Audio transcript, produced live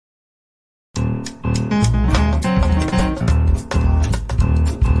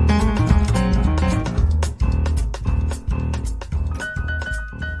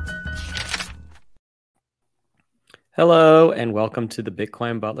Hello, and welcome to the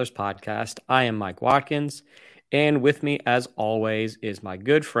Bitcoin Butlers podcast. I am Mike Watkins, and with me, as always, is my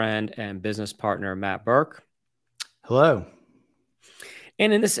good friend and business partner, Matt Burke. Hello.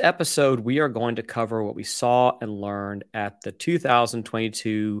 And in this episode, we are going to cover what we saw and learned at the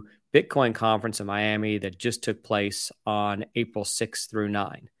 2022 Bitcoin conference in Miami that just took place on April 6th through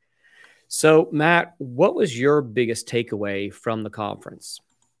 9. So, Matt, what was your biggest takeaway from the conference?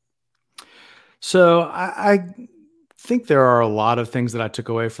 So I think there are a lot of things that I took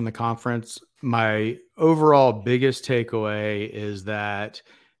away from the conference. My overall biggest takeaway is that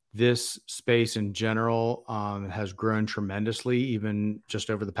this space in general has grown tremendously, even just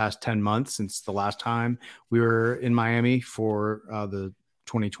over the past 10 months since the last time we were in Miami for the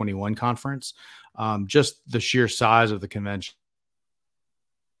 2021 conference. Just the sheer size of the convention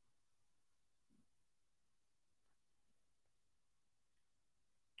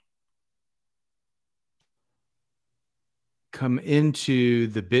come into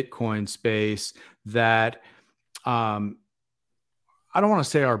the Bitcoin space that I don't want to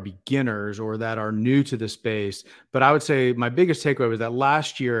say are beginners or that are new to the space, but I would say my biggest takeaway was that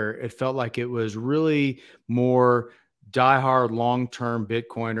last year it felt like it was really more diehard long-term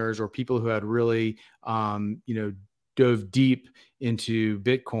Bitcoiners or people who had really, dove deep into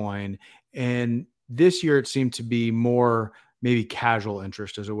Bitcoin. And this year it seemed to be more maybe casual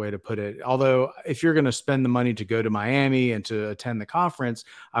interest as a way to put it. Although if you're going to spend the money to go to Miami and to attend the conference,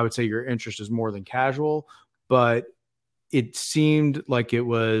 I would say your interest is more than casual, but it seemed like it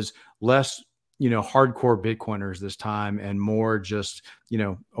was less, hardcore Bitcoiners this time and more just,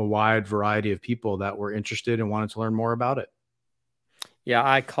 a wide variety of people that were interested and wanted to learn more about it. Yeah,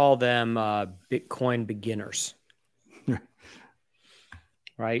 I call them Bitcoin beginners.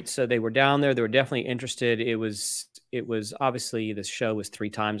 Right. So they were down there. They were definitely interested. It was obviously the show was 3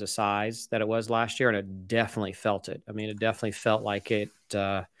 times the size that it was last year, and it definitely felt it. I mean, it definitely felt like it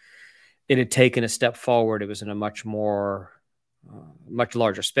had taken a step forward. It was in a much larger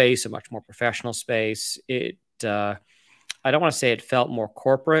space, a much more professional space. I don't want to say it felt more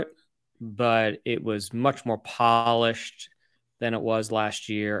corporate, but it was much more polished than it was last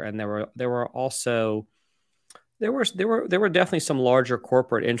year. And there were definitely some larger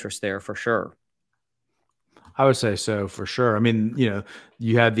corporate interests there for sure. I would say so for sure. I mean,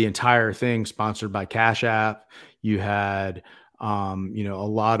 you had the entire thing sponsored by Cash App. You had, a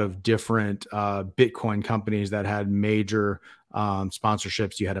lot of different Bitcoin companies that had major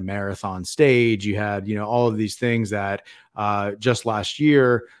sponsorships. You had a marathon stage. You had, all of these things that just last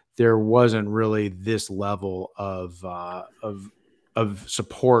year there wasn't really this level of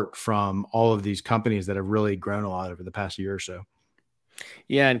support from all of these companies that have really grown a lot over the past year or so.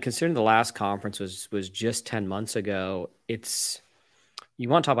 Yeah, and considering the last conference was just 10 months ago, you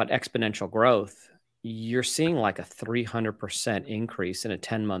want to talk about exponential growth. You're seeing like a 300% increase in a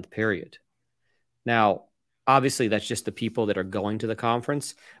 10-month period. Now, obviously that's just the people that are going to the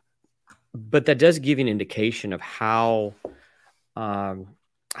conference, but that does give you an indication of how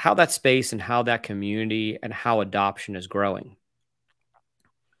that space and how that community and how adoption is growing.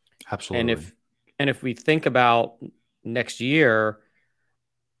 And Absolutely. if we think about next year,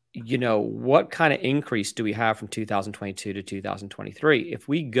 what kind of increase do we have from 2022 to 2023? If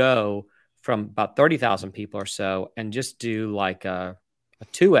we go from about 30,000 people or so and just do like a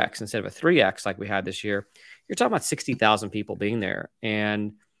 2x instead of a 3x like we had this year, you're talking about 60,000 people being there.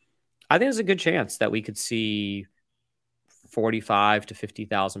 And I think there's a good chance that we could see 45 to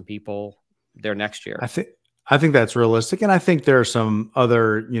 50,000 people there next I year. think I think that's realistic, and I think there are some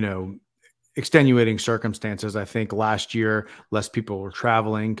other, extenuating circumstances. I think last year less people were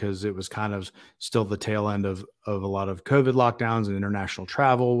traveling because it was kind of still the tail end of a lot of COVID lockdowns, and international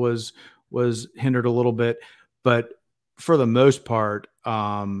travel was hindered a little bit. But for the most part,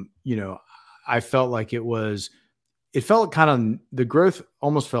 I felt like it felt kind of the growth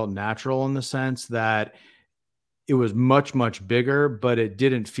almost felt natural in the sense that it was much, much bigger, but it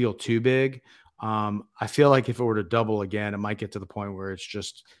didn't feel too big. I feel like if it were to double again, it might get to the point where it's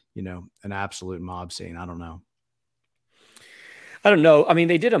just, an absolute mob scene. I don't know. I don't know. I mean,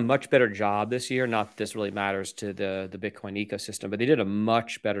 they did a much better job this year. Not that this really matters to the Bitcoin ecosystem, but they did a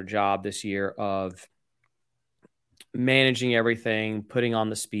much better job this year of managing everything, putting on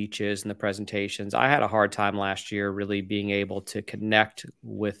the speeches and the presentations. I had a hard time last year really being able to connect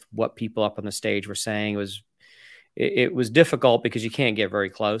with what people up on the stage were saying. It was difficult because you can't get very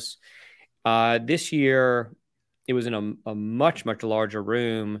close. This year, it was in a much, much larger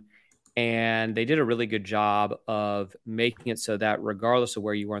room, and they did a really good job of making it so that regardless of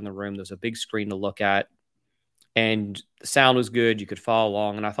where you were in the room, there was a big screen to look at, and the sound was good. You could follow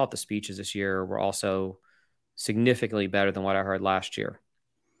along, and I thought the speeches this year were also significantly better than what I heard last year.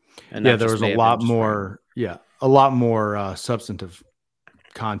 And Yeah, that there just was a may have been lot just random. more. Yeah, a lot more substantive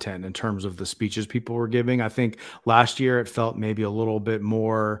content in terms of the speeches people were giving. I think last year it felt maybe a little bit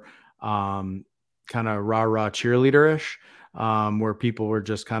more kind of rah rah cheerleaderish, where people were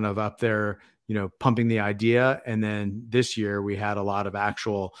just kind of up there, pumping the idea. And then this year we had a lot of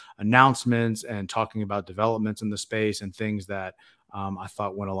actual announcements and talking about developments in the space and things that I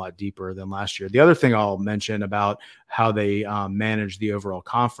thought went a lot deeper than last year. The other thing I'll mention about how they managed the overall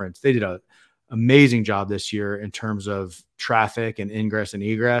conference, they did a amazing job this year in terms of traffic and ingress and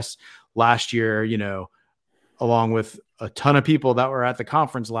egress. Last year, along with a ton of people that were at the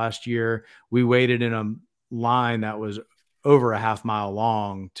conference last year, we waited in a line that was over a half mile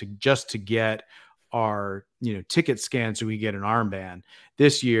long to get our ticket scanned so we get an armband.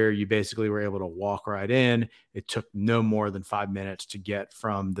 This year you basically were able to walk right in. It took no more than 5 minutes to get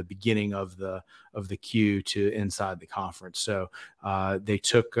from the beginning of the queue to inside the conference. So they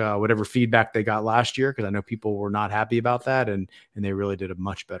took whatever feedback they got last year, because I know people were not happy about that, and they really did a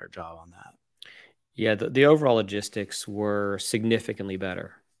much better job on that. Yeah, the overall logistics were significantly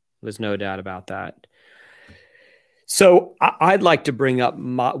better. There's no doubt about that. So I'd like to bring up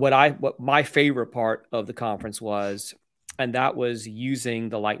what my favorite part of the conference was, and that was using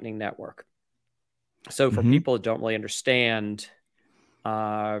the Lightning Network. So for people that don't really understand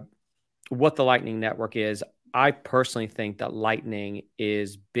what the Lightning Network is, I personally think that Lightning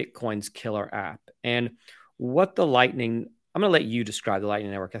is Bitcoin's killer app. And what the Lightning, I'm going to let you describe the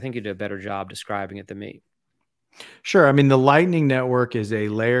Lightning Network. I think you did a better job describing it than me. Sure. I mean, the Lightning Network is a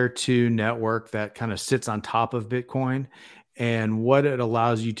layer 2 network that kind of sits on top of Bitcoin. And what it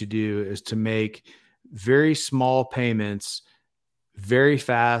allows you to do is to make very small payments very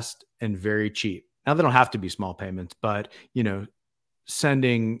fast and very cheap. Now, they don't have to be small payments, but,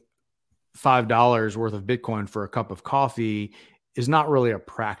 sending $5 worth of Bitcoin for a cup of coffee is not really a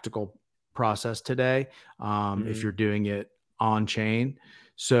practical process today if you're doing it on chain.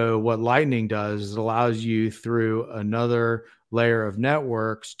 So what Lightning does is it allows you through another layer of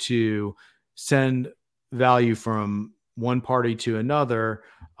networks to send value from one party to another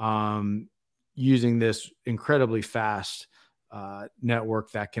using this incredibly fast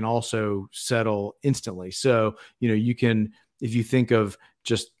network that can also settle instantly. So, you can, if you think of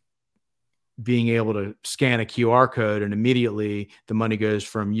just being able to scan a QR code and immediately the money goes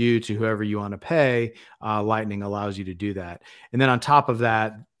from you to whoever you want to pay, Lightning allows you to do that. And then on top of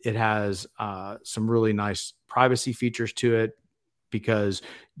that, it has some really nice privacy features to it, because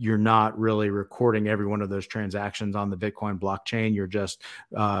you're not really recording every one of those transactions on the Bitcoin blockchain. You're just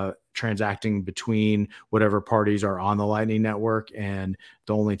transacting between whatever parties are on the Lightning Network. And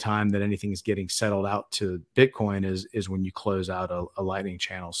the only time that anything is getting settled out to Bitcoin is when you close out a Lightning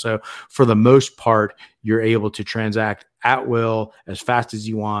channel. So for the most part, you're able to transact at will as fast as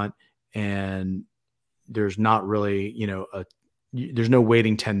you want. And there's not really, there's no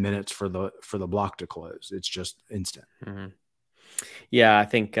waiting 10 minutes for the block to close. It's just instant. Mm-hmm. Yeah, I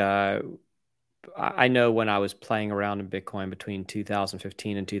think I know when I was playing around in Bitcoin between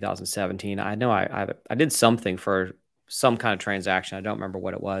 2015 and 2017, I know I did something for some kind of transaction. I don't remember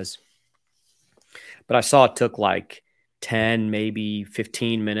what it was, but I saw it took like 10, maybe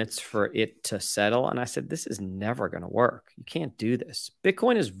 15 minutes for it to settle. And I said, this is never going to work. You can't do this.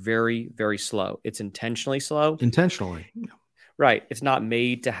 Bitcoin is very, very slow. It's intentionally slow. Intentionally. Right. It's not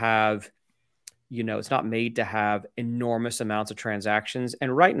made to have it's not made to have enormous amounts of transactions.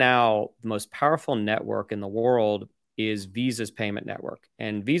 And right now, the most powerful network in the world is Visa's payment network.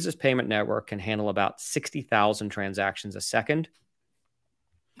 And Visa's payment network can handle about 60,000 transactions a second.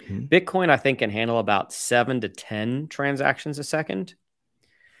 Mm-hmm. Bitcoin, I think, can handle about 7 to 10 transactions a second.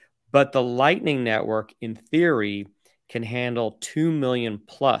 But the Lightning Network, in theory, can handle 2 million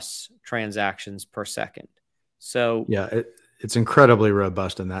plus transactions per second. So yeah, it's incredibly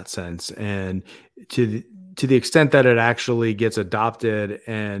robust in that sense. And to the extent that it actually gets adopted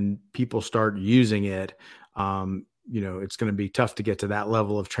and people start using it, it's going to be tough to get to that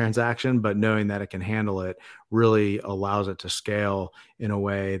level of transaction, but knowing that it can handle it really allows it to scale in a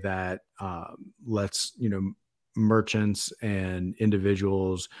way that lets, merchants and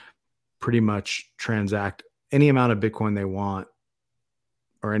individuals pretty much transact any amount of Bitcoin they want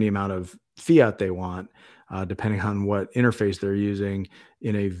or any amount of fiat they want, depending on what interface they're using,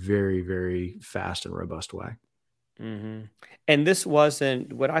 in a very, very fast and robust way. Mm-hmm. And this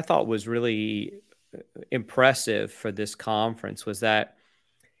wasn't what I thought was really impressive for this conference was that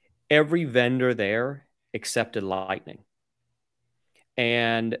every vendor there accepted Lightning.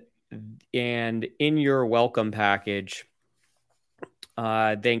 And in your welcome package,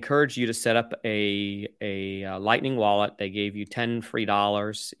 They encouraged you to set up a Lightning wallet. They gave you $10 free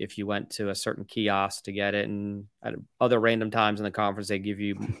if you went to a certain kiosk to get it. And at other random times in the conference, they give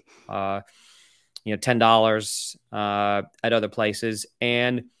you, $10 at other places.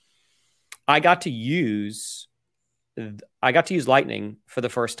 And I got to use Lightning for the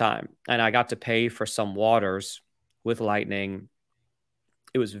first time, and I got to pay for some waters with Lightning.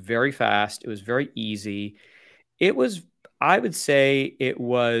 It was very fast. It was very easy. I would say it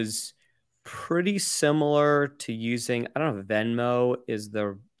was pretty similar to using, I don't know if Venmo is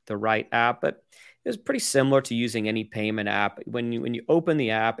the right app, but it was pretty similar to using any payment app. When you open the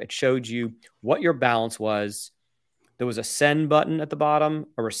app, it showed you what your balance was. There was a send button at the bottom,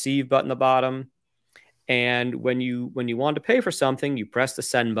 a receive button at the bottom. And when you wanted to pay for something, you press the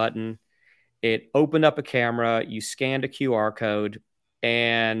send button. It opened up a camera. You scanned a QR code,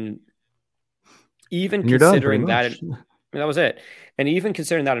 and even considering that, that was it. And even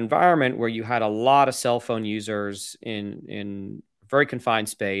considering that environment where you had a lot of cell phone users in very confined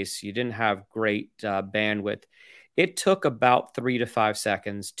space, you didn't have great bandwidth. It took about 3 to 5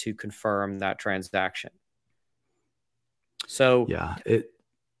 seconds to confirm that transaction. So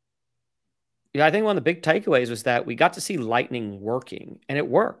I think one of the big takeaways was that we got to see Lightning working, and it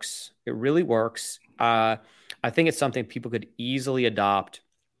works. It really works. I think it's something people could easily adopt.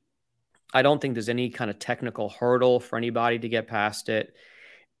 I don't think there's any kind of technical hurdle for anybody to get past it.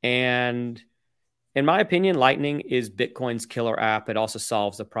 And in my opinion, Lightning is Bitcoin's killer app. It also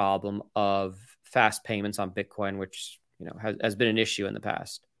solves the problem of fast payments on Bitcoin, which has been an issue in the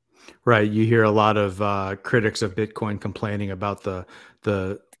past. Right. You hear a lot of critics of Bitcoin complaining about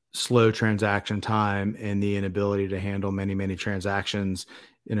the slow transaction time and the inability to handle many, many transactions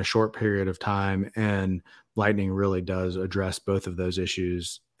in a short period of time. And Lightning really does address both of those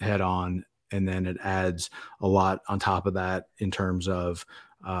issues head on. And then it adds a lot on top of that in terms of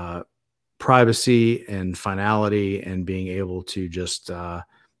privacy and finality and being able to just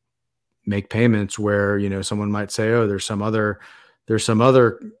make payments where, someone might say, oh, there's some other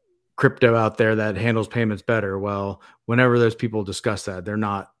crypto out there that handles payments better. Well, whenever those people discuss that, they're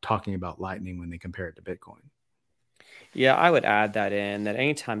not talking about Lightning when they compare it to Bitcoin. Yeah, I would add that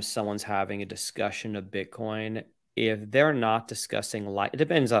anytime someone's having a discussion of Bitcoin, if they're not discussing it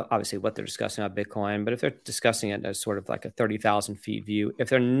depends on obviously what they're discussing about Bitcoin, but if they're discussing it as sort of like a 30,000 feet view, if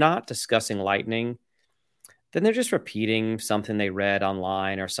they're not discussing Lightning, then they're just repeating something they read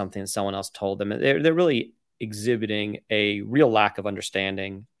online or something someone else told them. They're really exhibiting a real lack of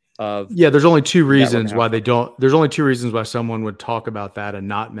understanding of. Yeah, there's only two reasons why there's only two reasons why someone would talk about that and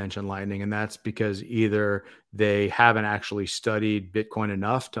not mention Lightning. And that's because either they haven't actually studied Bitcoin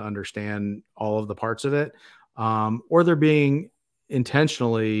enough to understand all of the parts of it, or they're being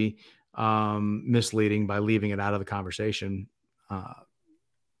intentionally misleading by leaving it out of the conversation.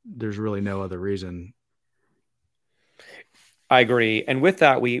 There's really no other reason. I agree. And with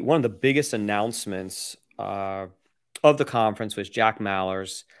that, one of the biggest announcements of the conference was Jack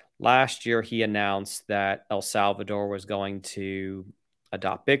Mallers. Last year, he announced that El Salvador was going to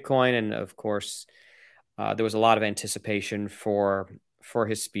adopt Bitcoin. And of course, there was a lot of anticipation for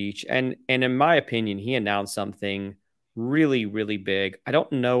his speech. And in my opinion, he announced something really, really big. I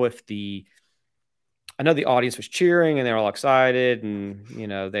don't know if I know the audience was cheering and they were all excited, and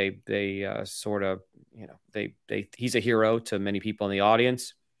they sort of he's a hero to many people in the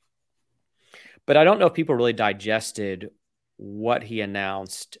audience. But I don't know if people really digested what he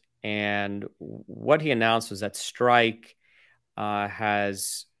announced. And what he announced was that Strike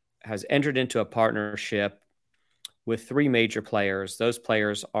has entered into a partnership with 3 major players. Those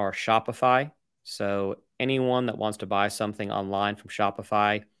players are Shopify. So anyone that wants to buy something online from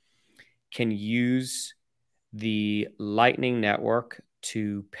Shopify can use the Lightning Network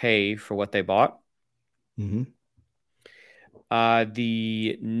to pay for what they bought. Mm-hmm.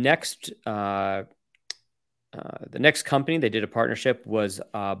 The next company they did a partnership was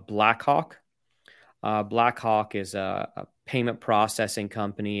Blackhawk. Blackhawk is a payment processing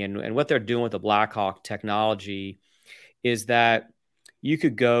company, and what they're doing with the Blackhawk technology is that you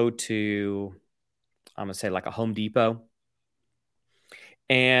could go to, I'm gonna say like a Home Depot,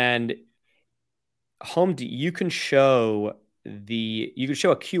 and you can show a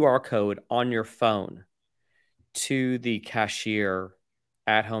QR code on your phone to the cashier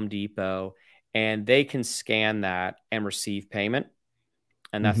at Home Depot, and they can scan that and receive payment.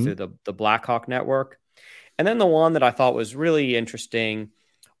 And that's through the Blackhawk network. And then the one that I thought was really interesting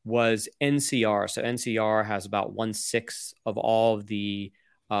was NCR. So NCR has about 1/6 of all of the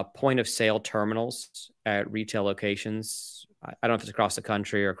point of sale terminals at retail locations. I don't know if it's across the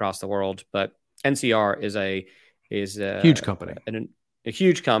country or across the world, but NCR is a huge company. a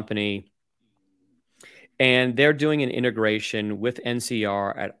huge company, and they're doing an integration with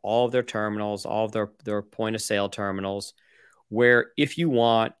NCR at all of their terminals, all of their point of sale terminals, where if you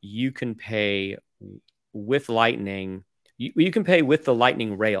want, you can pay with Lightning. You can pay with the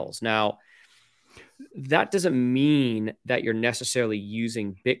Lightning rails. Now, that doesn't mean that you're necessarily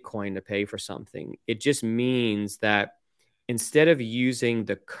using Bitcoin to pay for something. It just means that instead of using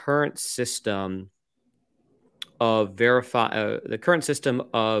the current system of the current system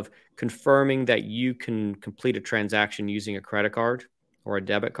of confirming that you can complete a transaction using a credit card or a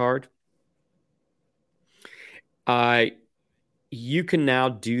debit card, you can now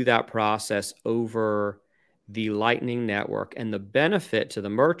do that process over the Lightning Network. And the benefit to the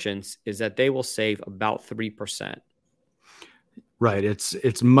merchants is that they will save about 3%. Right.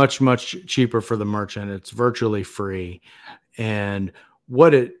 It's much cheaper for the merchant. It's virtually free. And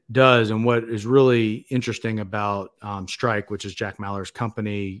what it does, and what is really interesting about Strike, which is Jack Mallers'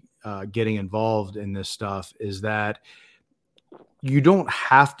 company, getting involved in this stuff, is that you don't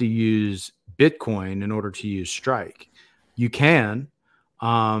have to use Bitcoin in order to use Strike. You can,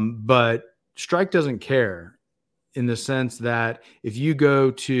 but Strike doesn't care, in the sense that if you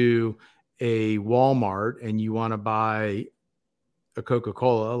go to a Walmart and you want to buy a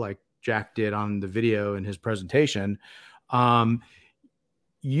Coca-Cola, like Jack did on the video in his presentation,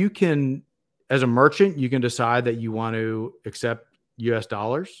 you can, as a merchant, you can decide that you want to accept US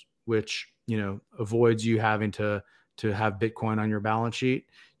dollars, which, avoids you having to have Bitcoin on your balance sheet.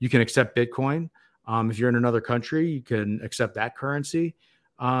 You can accept Bitcoin. If you're in another country, you can accept that currency.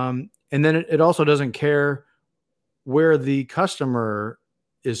 And then it also doesn't care where the customer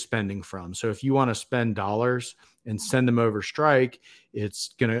is spending from. So if you want to spend dollars and send them over Strike,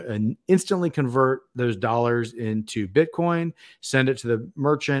 it's going to instantly convert those dollars into Bitcoin, send it to the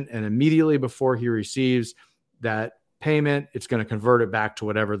merchant, and immediately before he receives that payment, it's going to convert it back to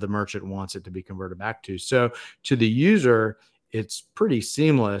whatever the merchant wants it to be converted back to. So to the user, it's pretty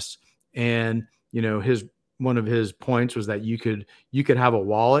seamless. And, one of his points was that you could have a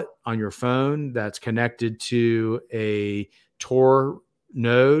wallet on your phone that's connected to a Tor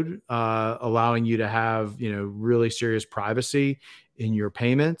node, allowing you to have, really serious privacy in your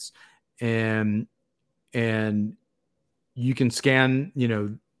payments. And you can scan,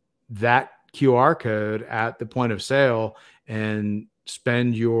 that QR code at the point of sale and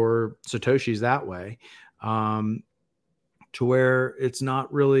spend your Satoshis that way, to where it's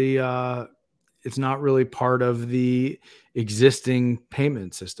not really part of the existing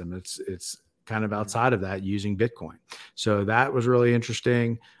payment system. It's kind of outside of that, using Bitcoin. So that was really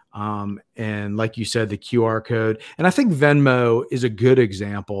interesting. And like you said, the QR code, and I think Venmo is a good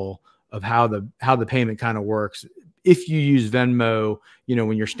example of how the payment kind of works. If you use Venmo,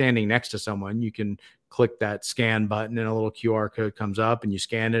 when you're standing next to someone, you can click that scan button and a little QR code comes up and you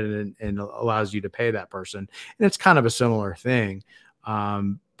scan it, and allows you to pay that person. And it's kind of a similar thing.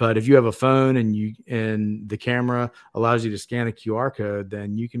 But if you have a phone and the camera allows you to scan a QR code,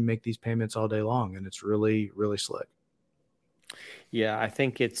 then you can make these payments all day long. And it's really, really slick. Yeah, I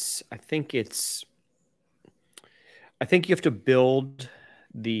think you have to build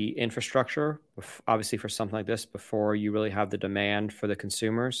the infrastructure, obviously, for something like this before you really have the demand for the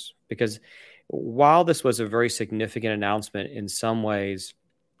consumers. Because while this was a very significant announcement in some ways,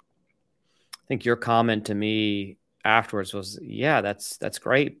 I think your comment to me afterwards was, yeah, that's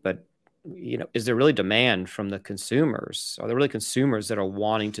great, but is there really demand from the consumers? Are there really consumers that are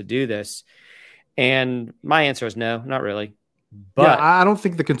wanting to do this? And my answer is no, not really. But yeah, I don't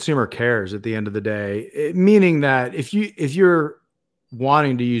think the consumer cares at the end of the day. Meaning that if you're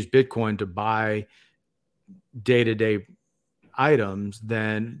wanting to use Bitcoin to buy day-to-day items,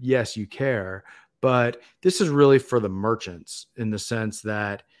 then yes, you care. But this is really for the merchants, in the sense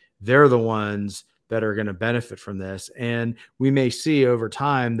that they're the ones that are going to benefit from this. And we may see over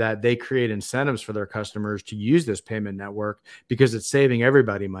time that they create incentives for their customers to use this payment network, because it's saving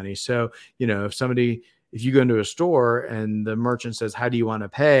everybody money. So, if you go into a store and the merchant says, how do you want to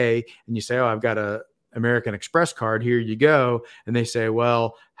pay? And you say, oh, I've got a American Express card, here you go. And they say,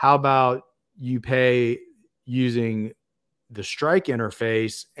 well, how about you pay using the Strike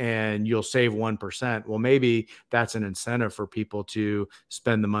interface and you'll save 1%. Well, maybe that's an incentive for people to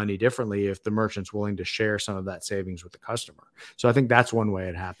spend the money differently if the merchant's willing to share some of that savings with the customer. So I think that's one way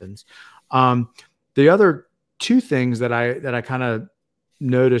it happens. The other two things that I kind of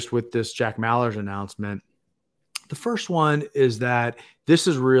noticed with this Jack Mallers announcement, the first one is that this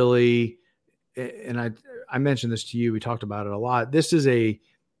is really, and I mentioned this to you, we talked about it a lot. This is a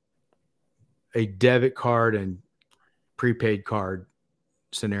debit card and prepaid card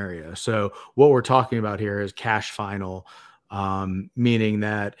scenario. So what we're talking about here is cash final meaning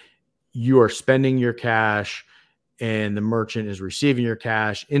that you are spending your cash and the merchant is receiving your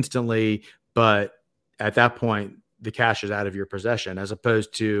cash instantly, but at that point, the cash is out of your possession, as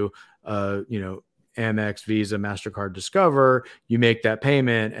opposed to, Amex, Visa, MasterCard, Discover. You make that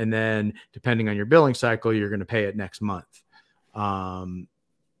payment, and then depending on your billing cycle, you're going to pay it next month.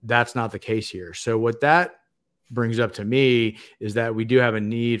 That's not the case here. So what that brings up to me is that we do have a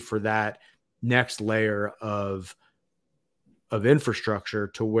need for that next layer of infrastructure,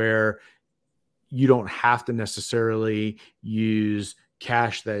 to where you don't have to necessarily use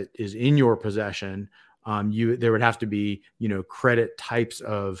cash that is in your possession. There would have to be, credit types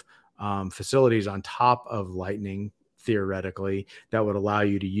of facilities on top of Lightning, theoretically, that would allow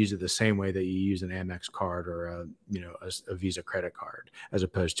you to use it the same way that you use an Amex card or a Visa credit card, as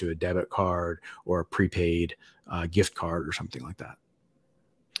opposed to a debit card or a prepaid gift card or something like that.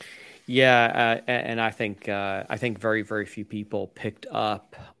 Yeah, and I think very, very few people picked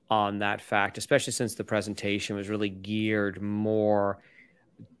up on that fact, especially since the presentation was really geared more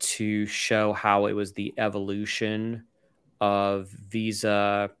to show how it was the evolution of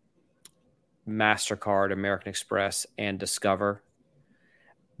Visa, MasterCard, American Express, and Discover.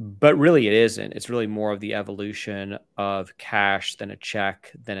 But really, it isn't. It's really more of the evolution of cash than a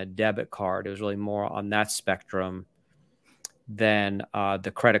check, than a debit card. It was really more on that spectrum than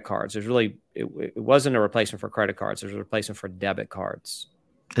the credit cards. It wasn't a replacement for credit cards. It was a replacement for debit cards.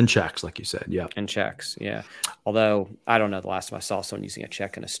 And checks, like you said. Yeah. And checks. Yeah. Although I don't know the last time I saw someone using a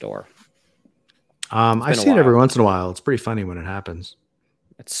check in a store. I see it every once in a while. It's pretty funny when it happens.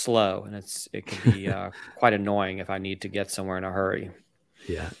 It's slow, and it can be quite annoying if I need to get somewhere in a hurry.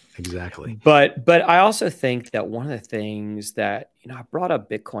 Yeah, exactly. But I also think that one of the things that, I brought up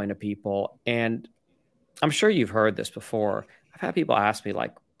Bitcoin to people, and I'm sure you've heard this before. I've had people ask me,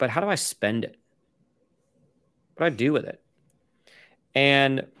 like, but how do I spend it? What do I do with it?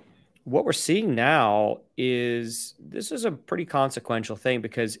 And what we're seeing now is this is a pretty consequential thing,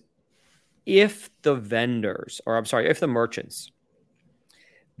 because if the merchants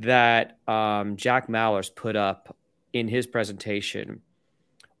that Jack Mallers put up in his presentation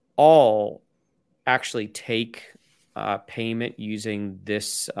all actually take payment using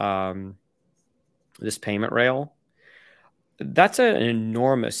this this payment rail, that's an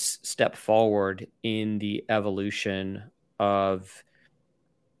enormous step forward in the evolution of,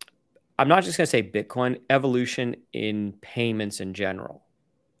 I'm not just going to say Bitcoin, evolution in payments in general.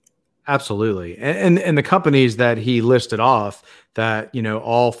 Absolutely. And the companies that he listed off that,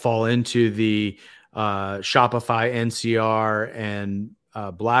 all fall into the Shopify, NCR, and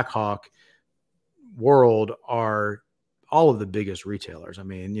Blackhawk world are all of the biggest retailers. I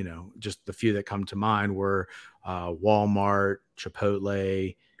mean, just the few that come to mind were Walmart,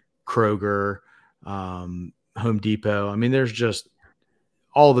 Chipotle, Kroger, Home Depot. I mean, there's just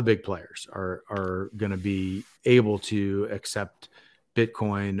all the big players are going to be able to accept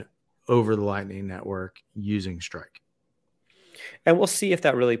Bitcoin over the Lightning Network using Strike. And we'll see if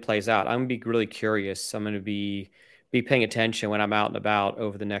that really plays out. I'm going to be really curious. I'm going to be paying attention when I'm out and about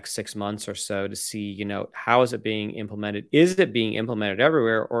over the next 6 months or so to see, how is it being implemented? Is it being implemented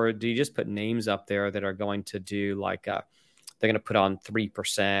everywhere, or do you just put names up there that are going to do like they're going to put on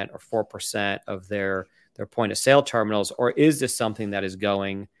 3% or 4% of their point of sale terminals, or is this something that is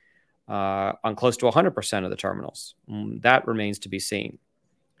going on close to 100% of the terminals? That remains to be seen.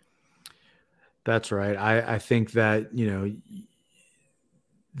 That's right. I think that,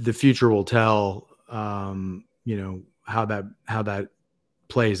 the future will tell, how that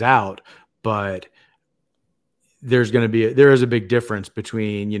plays out, but there is a big difference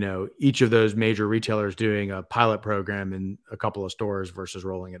between, each of those major retailers doing a pilot program in a couple of stores versus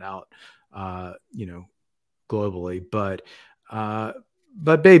rolling it out, globally, but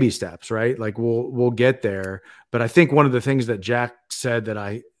baby steps, right? Like we'll get there. But I think one of the things that Jack said that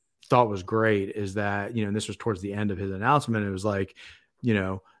I thought was great is that, and this was towards the end of his announcement, it was like,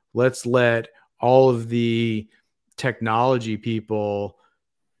 let's let all of the technology people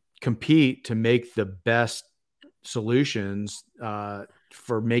compete to make the best solutions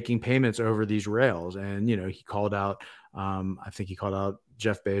for making payments over these rails. And, he called out, I think he called out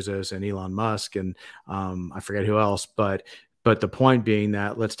Jeff Bezos and Elon Musk, and I forget who else, but the point being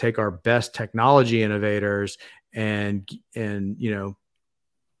that let's take our best technology innovators and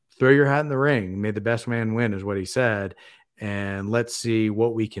throw your hat in the ring. May the best man win is what he said. And let's see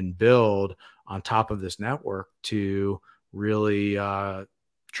what we can build on top of this network to really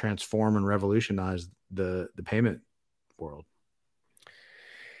transform and revolutionize the payment world.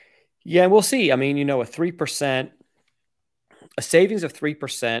 Yeah, we'll see. I mean, a savings of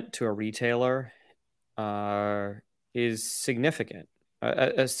 3% to a retailer is significant.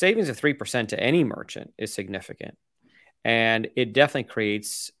 A savings of 3% to any merchant is significant. And it definitely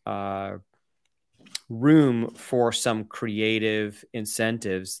creates room for some creative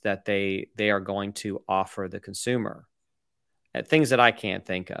incentives that they are going to offer the consumer. Things that I can't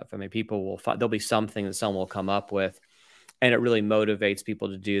think of. I mean, people will there'll be something that someone will come up with, and it really motivates people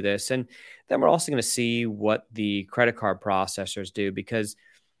to do this. And then we're also going to see what the credit card processors do, because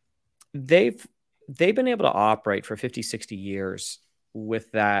they've been able to operate for 50, 60 years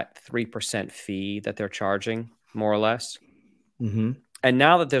with that 3% fee that they're charging, more or less. Mm-hmm. And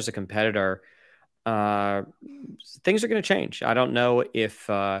now that there's a competitor, things are going to change. I don't know if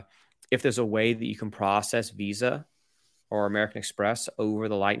there's a way that you can process Visa or American Express over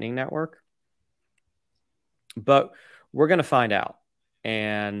the Lightning Network, but we're going to find out.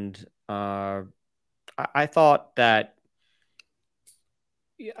 And I thought that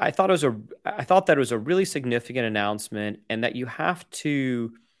it was a really significant announcement, and that you have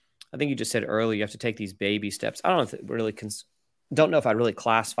to, I think you just said earlier, you have to take these baby steps. I don't know if it really don't know if I'd really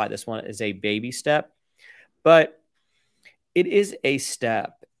classify this one as a baby step, but it is a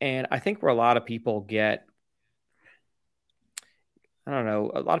step. And I think where a lot of people get, I don't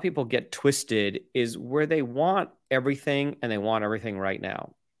know, a lot of people get twisted is where they want everything, and they want everything right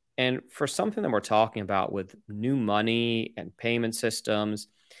now. And for something that we're talking about with new money and payment systems,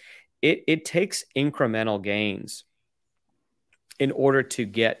 it takes incremental gains in order to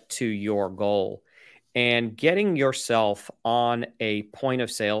get to your goal. And getting yourself on a point of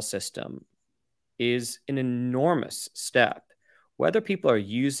sale system is an enormous step, whether people are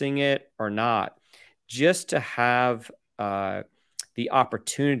using it or not. Just to have the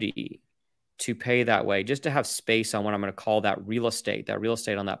opportunity to pay that way, just to have space on what I'm going to call that real estate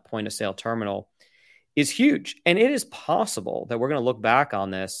on that point of sale terminal, is huge. And it is possible that we're going to look back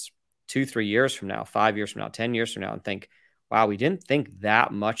on this 2-3 years from now, 5 years from now, 10 years from now, and think, wow, we didn't think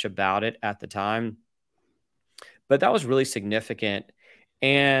that much about it at the time. But that was really significant.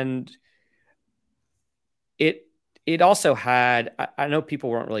 And it also had, I know people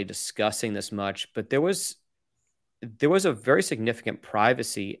weren't really discussing this much, but there was a very significant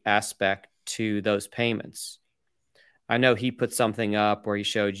privacy aspect to those payments. I know he put something up where he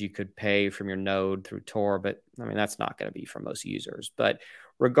showed you could pay from your node through Tor, but I mean, that's not going to be for most users. But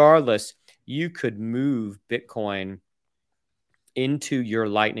regardless, you could move Bitcoin into your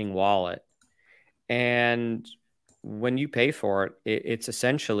Lightning wallet. And when you pay for it, it's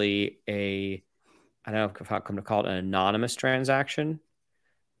essentially I don't know if I'm going to call it an anonymous transaction,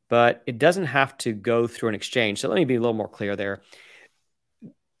 but it doesn't have to go through an exchange. So let me be a little more clear there.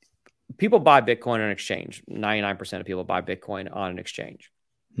 People buy Bitcoin on an exchange. 99% of people buy Bitcoin on an exchange.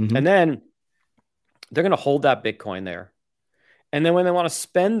 Mm-hmm. And then they're going to hold that Bitcoin there. And then when they want to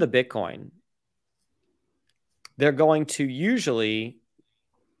spend the Bitcoin, they're going to usually,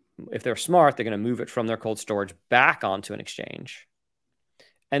 if they're smart, they're going to move it from their cold storage back onto an exchange.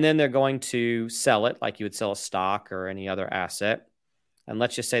 And then they're going to sell it like you would sell a stock or any other asset. And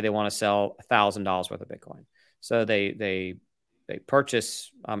let's just say they want to sell $1,000 worth of Bitcoin. So they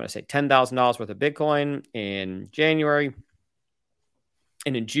purchase, I'm going to say $10,000 worth of Bitcoin in January.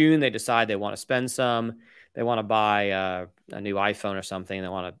 And in June, they decide they want to spend some. They want to buy a new iPhone or something. And they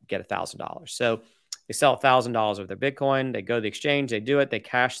want to get $1,000. So they sell $1,000 of their Bitcoin. They go to the exchange. They do it. They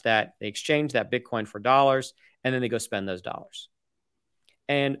cash that. They exchange that Bitcoin for dollars. And then they go spend those dollars.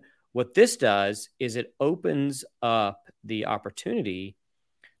 And what this does is it opens up the opportunity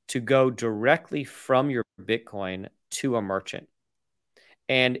to go directly from your Bitcoin to a merchant.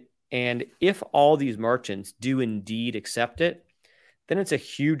 And if all these merchants do indeed accept it, then it's a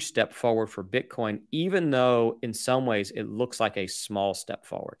huge step forward for Bitcoin, even though in some ways it looks like a small step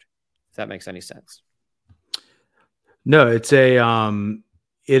forward. If that makes any sense. No, it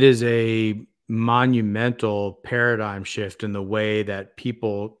is a monumental paradigm shift in the way that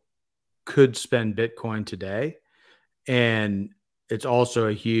people could spend Bitcoin today. And it's also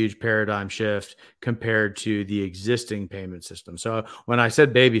a huge paradigm shift compared to the existing payment system. So when I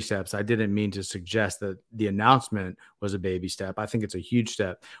said baby steps, I didn't mean to suggest that the announcement was a baby step. I think it's a huge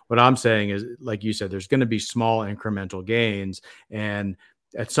step. What I'm saying is, like you said, there's going to be small incremental gains. And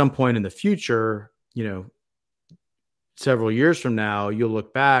at some point in the future, several years from now, you'll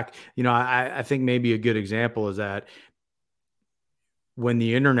look back. I think maybe a good example is that when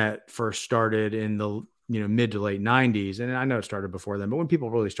the internet first started in the mid to late 90s, and I know it started before then, but when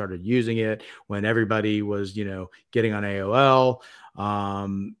people really started using it, when everybody was getting on AOL,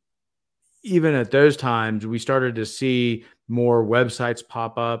 even at those times, we started to see more websites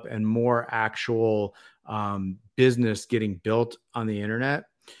pop up and more actual business getting built on the internet.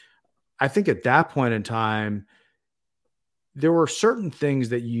 I think at that point in time, there were certain things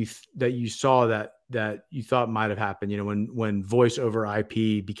that you saw that you thought might have happened, when voice over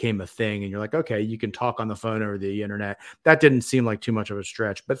IP became a thing and you're like, okay, you can talk on the phone over the internet. That didn't seem like too much of a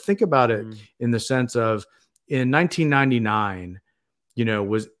stretch, but think about it in the sense of in 1999,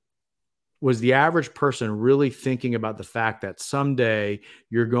 was the average person really thinking about the fact that someday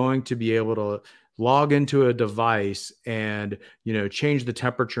you're going to be able to log into a device and, change the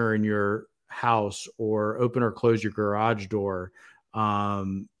temperature in your house or open or close your garage door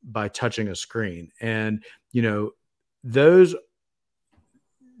by touching a screen? And, those,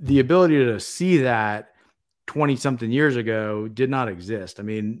 the ability to see that 20 something years ago did not exist. I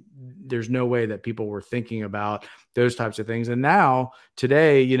mean, there's no way that people were thinking about those types of things. And now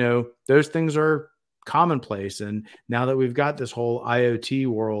today, those things are commonplace. And now that we've got this whole IoT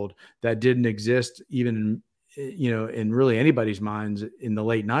world that didn't exist even in really anybody's minds in the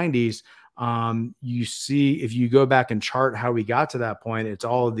late 90s, you see, if you go back and chart how we got to that point, it's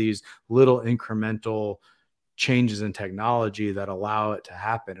all of these little incremental changes in technology that allow it to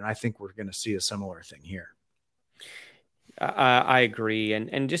happen. And I think we're going to see a similar thing here. I agree.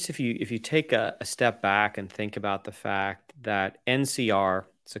 And just if you take a step back and think about the fact that NCR,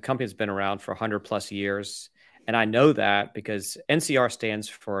 it's a company that's been around for 100 plus years. And I know that because NCR stands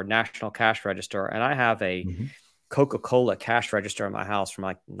for National Cash Register. And I have a Coca-Cola cash register in my house from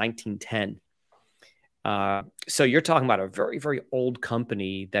like 1910. So you're talking about a very, very old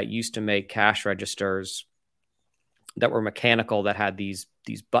company that used to make cash registers that were mechanical, that had these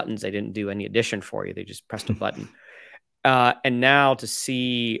buttons. They didn't do any addition for you. They just pressed a button. And now to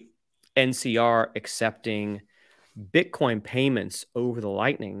see NCR accepting Bitcoin payments over the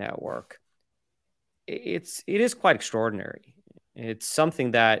Lightning Network, it is quite extraordinary. It's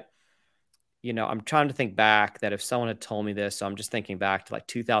something that, I'm trying to think back that if someone had told me this, so I'm just thinking back to like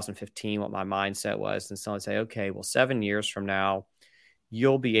 2015, what my mindset was, and someone would say, okay, well, 7 years from now,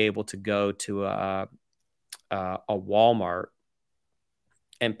 you'll be able to go to a Walmart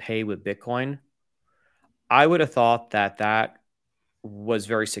and pay with Bitcoin. I would have thought that was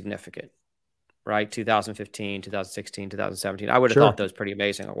very significant, right? 2015, 2016, 2017. I would have thought that was pretty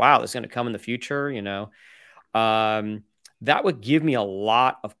amazing. Wow, this is going to come in the future, that would give me a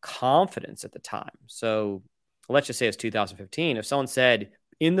lot of confidence at the time. So let's just say it's 2015. If someone said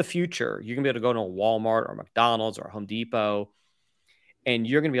in the future, you're going to be able to go to a Walmart or McDonald's or Home Depot, and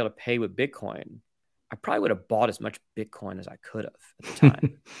you're going to be able to pay with Bitcoin, I probably would have bought as much Bitcoin as I could have at the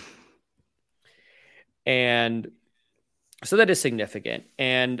time. And so that is significant.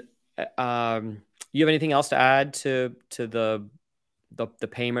 And you have anything else to add to the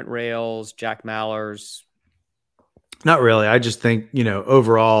payment rails, Jack Mallers? Not really. I just think,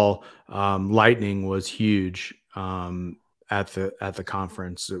 overall, Lightning was huge at the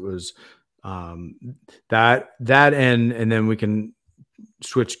conference. It was that and then we can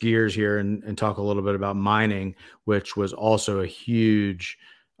switch gears here and talk a little bit about mining, which was also a huge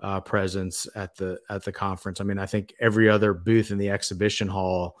presence at the conference. I mean, I think every other booth in the exhibition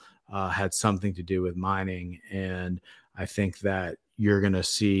hall had something to do with mining, and I think that you're going to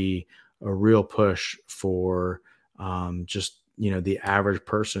see a real push for just the average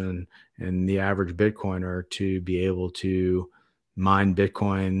person and the average Bitcoiner to be able to mine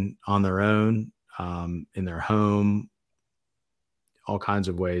Bitcoin on their own, in their home, all kinds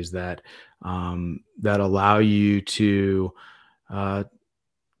of ways that allow you to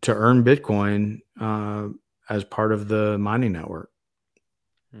earn Bitcoin as part of the mining network.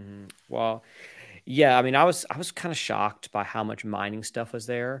 Mm-hmm. Well, yeah, I mean, I was kind of shocked by how much mining stuff was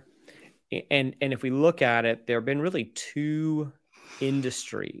there. And if we look at it, there have been really two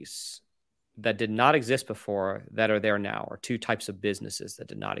industries that did not exist before that are there now, or two types of businesses that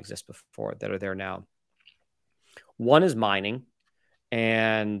did not exist before that are there now. One is mining,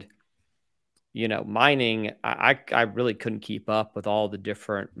 and mining, I really couldn't keep up with all the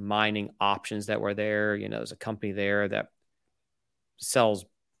different mining options that were there. There's a company there that sells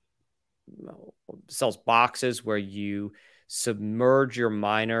boxes where you submerge your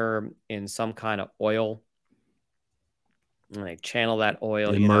miner in some kind of oil, and they channel that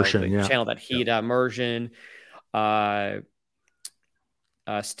oil, immersion, channel that heat, immersion.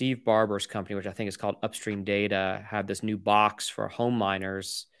 Steve Barber's company, which I think is called Upstream Data, had this new box for home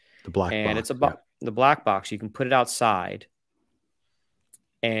miners. The black box. It's the black box. You can put it outside,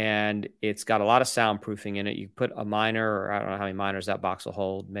 and it's got a lot of soundproofing in it. You put a miner, or I don't know how many miners that box will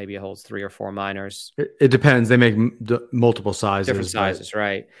hold. Maybe it holds 3 or 4 miners. It depends. They make multiple sizes. Different sizes,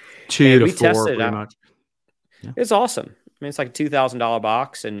 right? 2 to 4, pretty much. Yeah. It's awesome. I mean, it's like a $2,000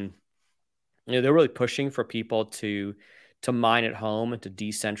 box, and they're really pushing for people to mine at home and to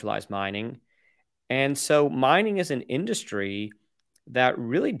decentralize mining. And so mining is an industry that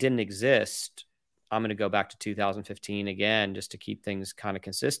really didn't exist. I'm going to go back to 2015 again, just to keep things kind of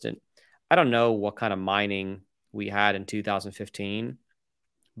consistent. I don't know what kind of mining we had in 2015,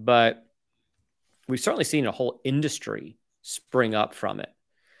 but we've certainly seen a whole industry spring up from it.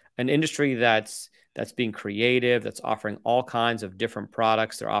 An industry that's being creative, that's offering all kinds of different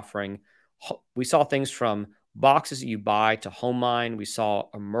products. They're offering, we saw things from boxes that you buy to home mine. We saw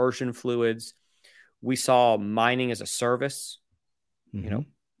immersion fluids. We saw mining as a service,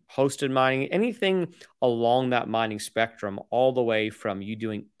 hosted mining, anything along that mining spectrum, all the way from you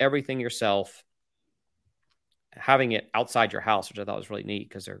doing everything yourself, having it outside your house, which I thought was really neat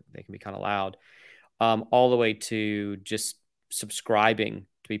because they can be kind of loud, all the way to just subscribing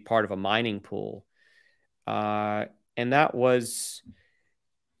to be part of a mining pool. And that was,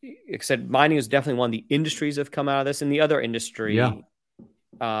 like I said, mining is definitely one of the industries that have come out of this. And the other industry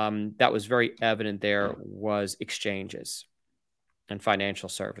that was very evident there was exchanges and financial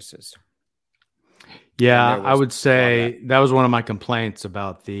services. Yeah, I would say that was one of my complaints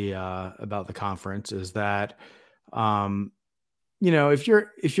about the conference is that, if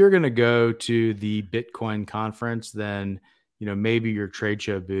you're going to go to the Bitcoin conference, then, maybe your trade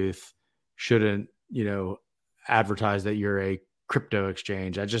show booth shouldn't, advertise that you're a crypto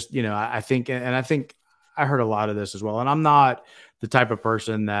exchange. I just, I think I heard a lot of this as well. And I'm not the type of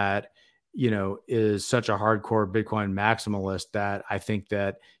person that, is such a hardcore Bitcoin maximalist that I think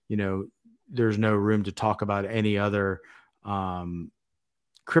that, there's no room to talk about any other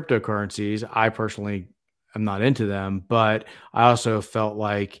cryptocurrencies. I personally am not into them, but I also felt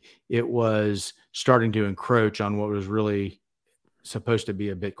like it was starting to encroach on what was really supposed to be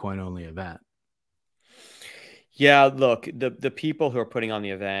a Bitcoin only event. Yeah, look, the people who are putting on the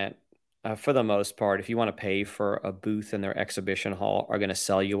event, for the most part, if you want to pay for a booth in their exhibition hall, are going to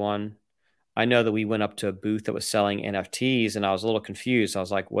sell you one. I know that we went up to a booth that was selling NFTs, and I was a little confused. I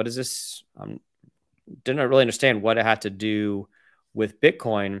was like, what is this? Didn't really understand what it had to do with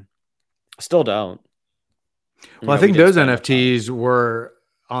Bitcoin. Still don't. Well, I think those NFTs were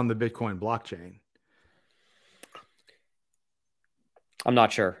on the Bitcoin blockchain. I'm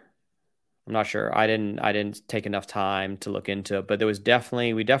not sure. I didn't take enough time to look into it, but we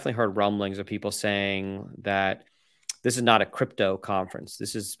definitely heard rumblings of people saying that this is not a crypto conference.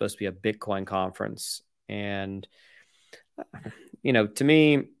 This is supposed to be a Bitcoin conference. And, to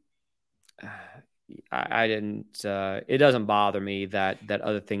me, I didn't, it doesn't bother me that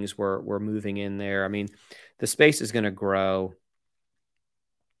other things were moving in there. I mean, the space is going to grow.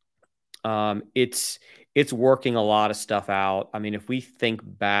 It's working a lot of stuff out. I mean, if we think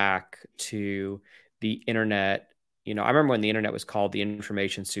back to the internet, I remember when the internet was called the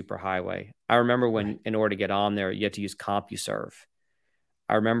information superhighway. I remember when, in order to get on there, you had to use CompuServe.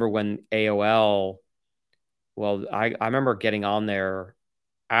 I remember when AOL, I remember getting on there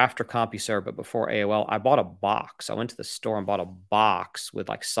after CompuServe, but before AOL, I bought a box. I went to the store and bought a box with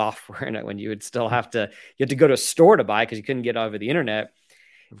like software in it when you would still you had to go to a store to buy because you couldn't get over the internet.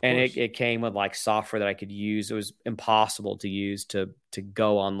 And it came with like software that I could use. It was impossible to use to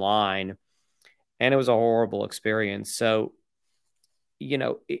go online. And it was a horrible experience. So,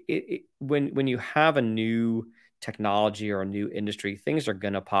 when you have a new technology or a new industry, things are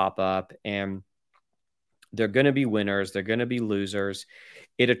going to pop up and they're going to be winners. They're going to be losers.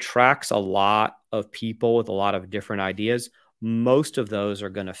 It attracts a lot of people with a lot of different ideas. Most of those are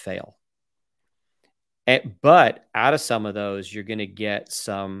going to fail. But out of some of those, you're going to get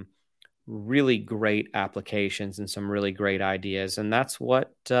some really great applications and some really great ideas. And that's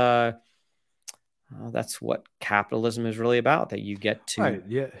what capitalism is really about, that you get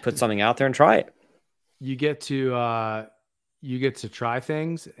to put something out there and try it. You get to try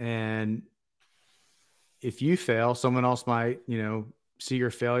things, and if you fail, someone else might, see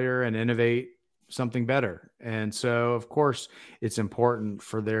your failure and innovate something better. And so, of course, it's important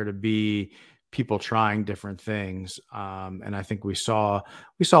for there to be people trying different things. And I think we saw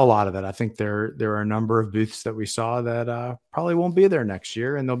a lot of that. I think there are a number of booths that we saw that probably won't be there next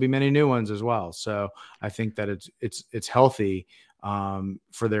year, and there'll be many new ones as well. So I think that it's healthy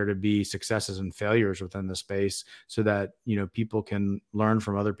for there to be successes and failures within the space, so that, people can learn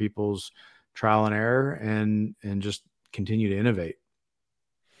from other people's trial and error and just continue to innovate.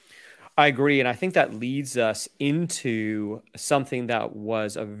 I agree. And I think that leads us into something that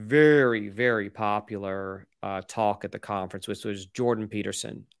was a very, very popular talk at the conference, which was Jordan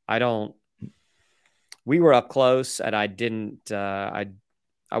Peterson. We were up close, and I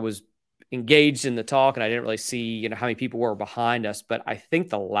was engaged in the talk, and I didn't really see, how many people were behind us, but I think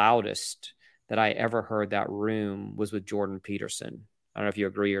the loudest that I ever heard that room was with Jordan Peterson. I don't know if you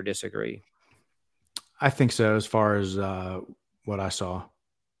agree or disagree. I think so, as far as what I saw.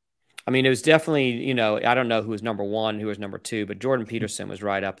 I mean, it was definitely, you know, I don't know who was number one, who was number two, but Jordan Peterson was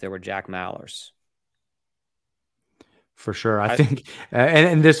right up there with Jack Mallers. For sure. I I, think,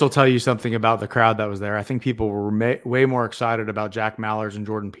 and this will tell you something about the crowd that was there. I think people were way more excited about Jack Mallers and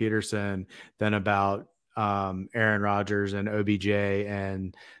Jordan Peterson than about Aaron Rodgers and OBJ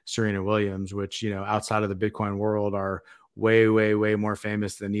and Serena Williams, which, you know, outside of the Bitcoin world are way, way, way more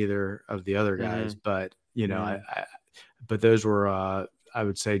famous than either of the other guys. mm-hmm, But, you know, mm-hmm. but those were, I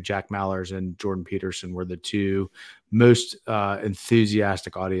would say Jack Mallers and Jordan Peterson were the two most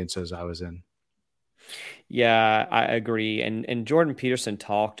enthusiastic audiences I was in. Yeah, I agree. And Jordan Peterson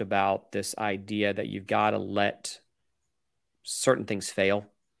talked about this idea that you've got to let certain things fail.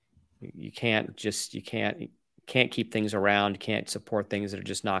 You can't keep things around, you can't support things that are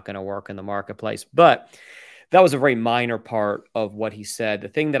just not going to work in the marketplace. But that was a very minor part of what he said. The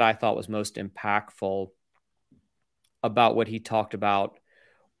thing that I thought was most impactful about what he talked about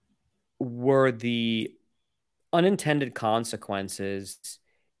were the unintended consequences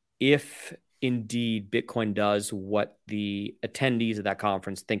if indeed Bitcoin does what the attendees of that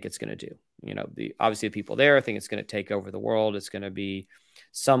conference think it's going to do. You know, obviously the people there think it's going to take over the world. It's going to be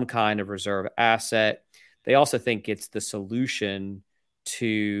some kind of reserve asset. They also think it's the solution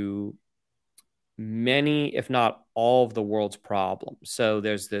to many, if not all, of the world's problems. So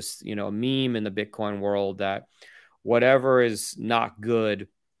there's this, you know, meme in the Bitcoin world that whatever is not good,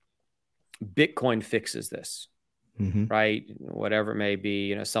 Bitcoin fixes this. Mm-hmm. Right? Whatever it may be,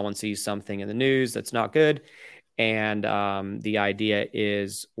 you know, someone sees something in the news that's not good. And the idea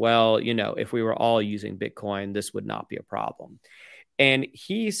is, well, you know, if we were all using Bitcoin, this would not be a problem. And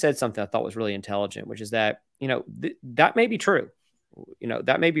he said something I thought was really intelligent, which is that, you know, that may be true. You know,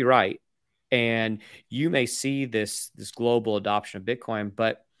 that may be right. And you may see this global adoption of Bitcoin,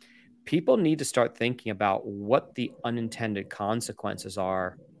 but people need to start thinking about what the unintended consequences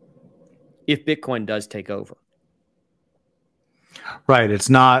are if Bitcoin does take over. Right. It's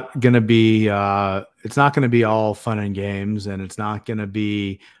not going to be all fun and games, and it's not going to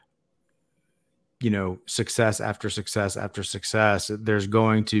be, you know, success after success after success. There's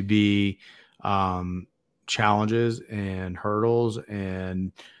going to be challenges and hurdles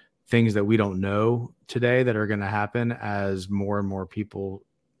and things that we don't know today that are going to happen as more and more people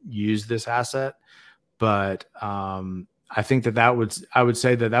use this asset. But I think I would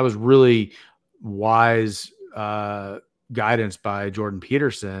say that was really wise guidance by Jordan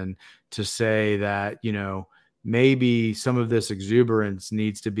Peterson to say that, you know, maybe some of this exuberance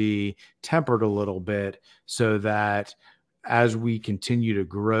needs to be tempered a little bit so that as we continue to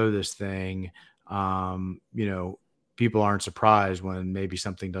grow this thing, you know, people aren't surprised when maybe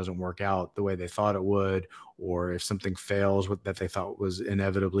something doesn't work out the way they thought it would, or if something fails that they thought was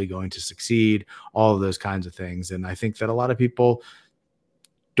inevitably going to succeed, all of those kinds of things. And I think that a lot of people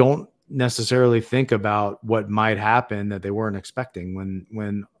don't necessarily think about what might happen that they weren't expecting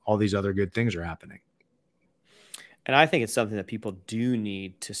when all these other good things are happening. And I think it's something that people do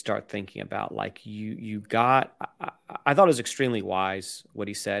need to start thinking about. Like I thought it was extremely wise what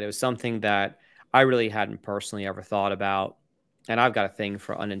he said. It was something that I really hadn't personally ever thought about. And I've got a thing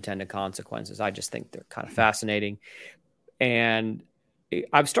for unintended consequences. I just think they're kind of fascinating. And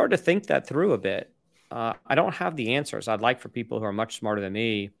I've started to think that through a bit. I don't have the answers. I'd like for people who are much smarter than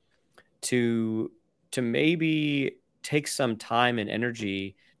me to maybe take some time and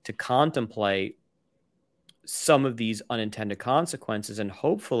energy to contemplate some of these unintended consequences and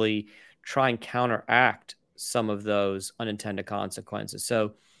hopefully try and counteract some of those unintended consequences.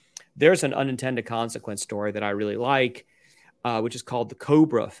 So there's an unintended consequence story that I really like, which is called the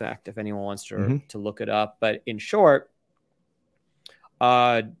Cobra effect, if anyone wants to look it up. But in short,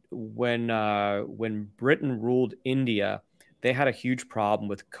 when Britain ruled India, they had a huge problem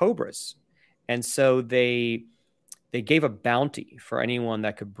with cobras. And so they gave a bounty for anyone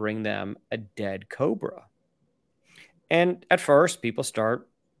that could bring them a dead cobra. And at first, people start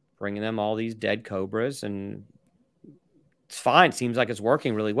bringing them all these dead cobras, and it's fine. It seems like it's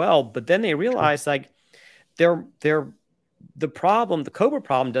working really well. But then they realize, like, the cobra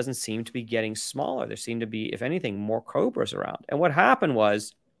problem doesn't seem to be getting smaller. There seem to be, if anything, more cobras around. And what happened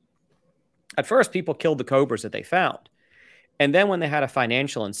was, at first, people killed the cobras that they found. And then when they had a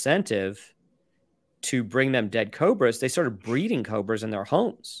financial incentive to bring them dead cobras, they started breeding cobras in their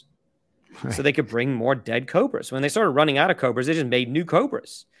homes. Right. So they could bring more dead cobras. When they started running out of cobras, they just made new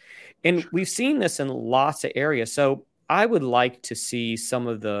cobras. And we've seen this in lots of areas. So I would like to see some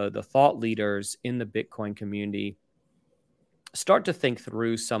of the thought leaders in the Bitcoin community start to think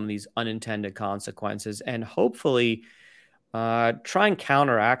through some of these unintended consequences and hopefully try and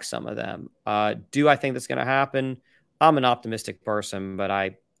counteract some of them. Do I think that's going to happen? I'm an optimistic person, but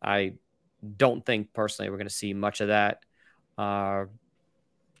I don't think personally we're going to see much of that. But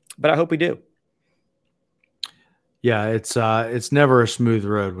I hope we do. Yeah, it's never a smooth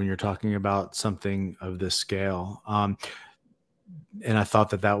road when you're talking about something of this scale. And I thought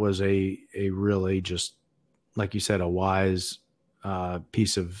that was a really, just like you said, a wise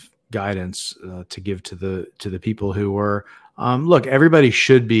piece of guidance to give to the people who were. Look, everybody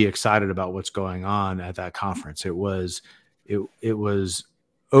should be excited about what's going on at that conference. It was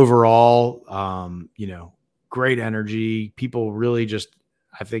overall, great energy. People really just,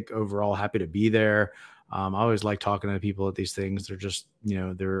 I think, overall happy to be there. I always like talking to people at these things. They're just,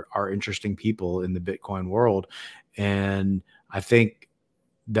 there are interesting people in the Bitcoin world. And I think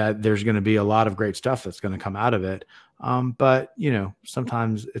that there's going to be a lot of great stuff that's going to come out of it. But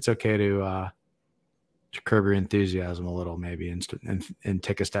sometimes it's okay to curb your enthusiasm a little, maybe, and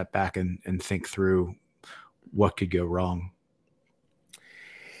take a step back and think through what could go wrong.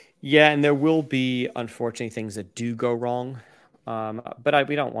 Yeah, and there will be, unfortunately, things that do go wrong. But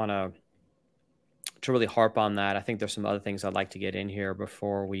we don't want to really harp on that. I think there's some other things I'd like to get in here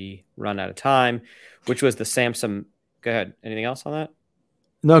before we run out of time, which was the Samson. Go ahead. Anything else on that?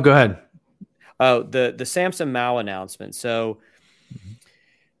 No, go ahead. Oh, the Samson Mow announcement. So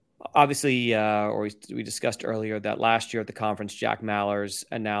obviously, or we discussed earlier that last year at the conference, Jack Mallers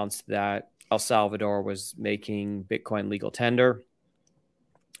announced that El Salvador was making Bitcoin legal tender.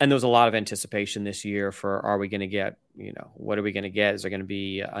 And there was a lot of anticipation this year for, are we going to get, what are we going to get? Is there going to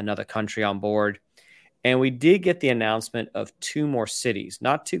be another country on board? And we did get the announcement of 2 more cities,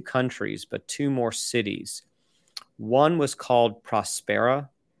 not 2 countries, but 2 more cities. One was called Prospera,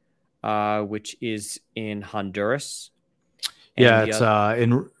 which is in Honduras. Yeah, it's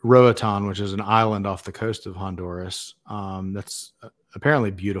in Roatan, which is an island off the coast of Honduras. That's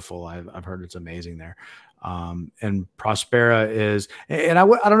apparently beautiful. I've heard it's amazing there. And Prospera is, and I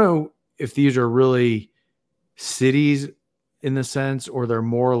don't know if these are really cities in the sense, or they're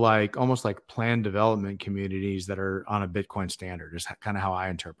more like almost like planned development communities that are on a Bitcoin standard, is kind of how I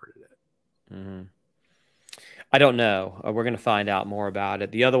interpreted it. Mm-hmm. I don't know. We're going to find out more about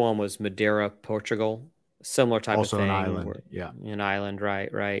it. The other one was Madeira, Portugal, similar type also of thing. Also an island. Yeah. An island.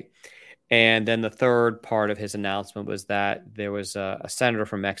 Right. And then the third part of his announcement was that there was a senator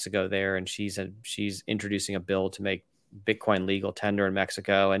from Mexico there, and she's introducing a bill to make Bitcoin legal tender in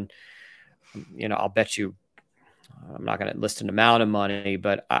Mexico. And, I'll bet you, I'm not going to list an amount of money,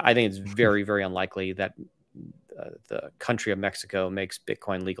 but I think it's very, very unlikely that the country of Mexico makes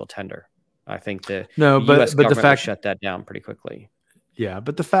Bitcoin legal tender. I think the U.S. government will shut that down pretty quickly. Yeah,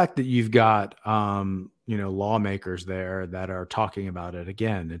 but the fact that you've got lawmakers there that are talking about it,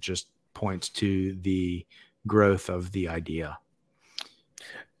 again, it just points to the growth of the idea.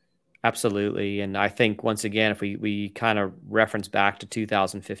 Absolutely. And I think, once again, if we kind of reference back to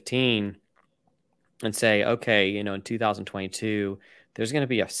 2015 and say, okay, in 2022, there's going to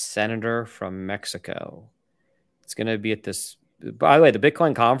be a senator from Mexico. It's going to be at this, by the way, the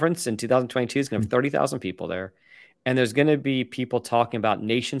Bitcoin conference in 2022 is going to have 30,000 people there. And there's going to be people talking about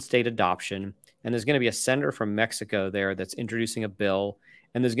nation state adoption. And there's going to be a senator from Mexico there that's introducing a bill.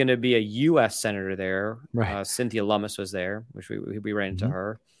 And there's going to be a U.S. senator there. Right. Cynthia Lummis was there, which we ran into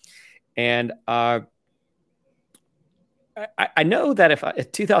her. And I know that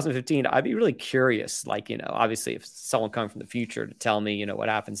if 2015, I'd be really curious, obviously if someone coming from the future to tell me, what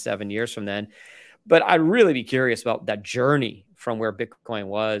happened 7 years from then, but I'd really be curious about that journey from where Bitcoin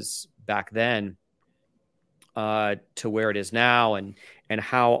was back then to where it is now, and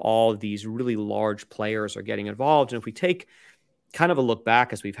how all of these really large players are getting involved. And if we take kind of a look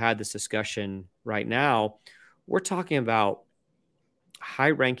back, as we've had this discussion right now, we're talking about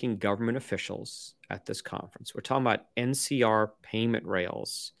high-ranking government officials at this conference. We're talking about NCR payment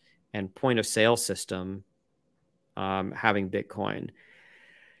rails and point-of-sale system having Bitcoin.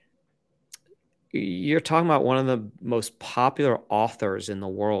 You're talking about one of the most popular authors in the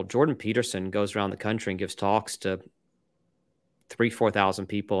world. Jordan Peterson goes around the country and gives talks to 3,000-4,000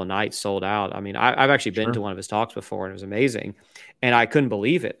 people a night, sold out. I mean, I've actually been to one of his talks before, and it was amazing. And I couldn't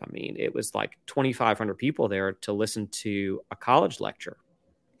believe it. I mean, it was like 2,500 people there to listen to a college lecture.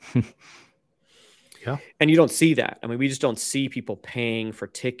 Yeah. And you don't see that. I mean, we just don't see people paying for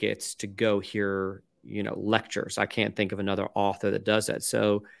tickets to go hear, lectures. I can't think of another author that does that.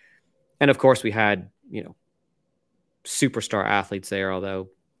 So, and of course we had, superstar athletes there, although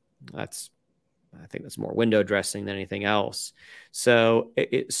I think that's more window dressing than anything else. So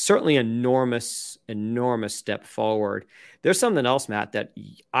it's certainly enormous step forward. There's something else, Matt, that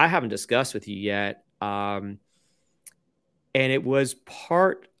I haven't discussed with you yet. And it was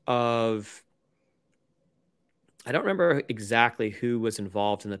part of, I don't remember exactly who was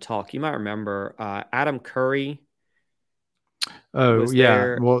involved in the talk. You might remember Adam Curry Oh was yeah.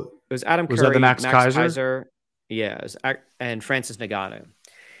 there. Well, It was Adam was that the Curry, Max Max Kaiser? Kaiser, yeah, and Francis Nagano.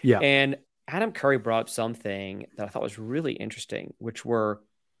 Yeah. And Adam Curry brought up something that I thought was really interesting, which were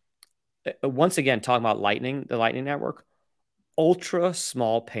once again talking about Lightning, the Lightning Network, ultra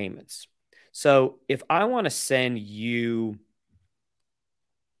small payments. So if I want to send you,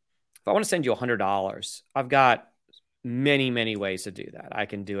 if I want to send you $100, I've got many ways to do that. I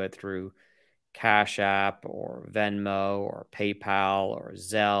can do it through Cash App or Venmo or PayPal or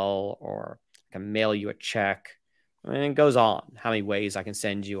Zelle, or I can mail you a check. And it goes on how many ways I can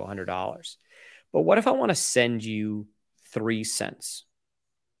send you $100. But what if I want to send you 3 cents?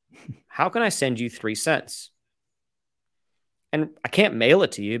 How can I send you 3 cents? And I can't mail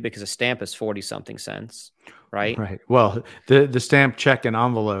it to you because a stamp is 40 something cents, right? Right. Well, the stamp, check, and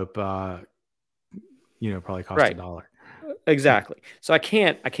envelope, probably cost a Right. dollar. Exactly. So I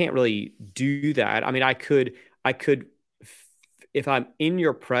can't really do that. I mean, I could if I'm in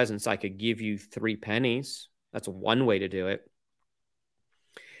your presence, I could give you 3 pennies. That's one way to do it.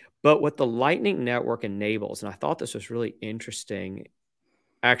 But what the Lightning Network enables, and I thought this was really interesting.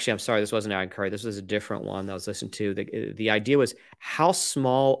 Actually, I'm sorry, this wasn't Adam Curry. This was a different one that I was listening to. The idea was, how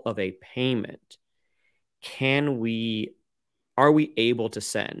small of a payment can we are we able to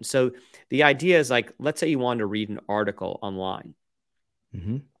send? So the idea is, like, let's say you wanted to read an article online.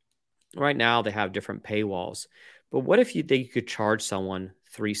 Mm-hmm. Right now they have different paywalls, but what if they could charge someone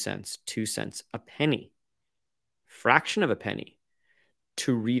 3 cents, 2 cents, a penny, fraction of a penny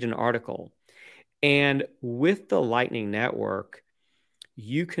to read an article? And with the Lightning Network,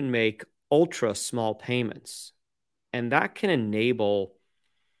 you can make ultra small payments, and that can enable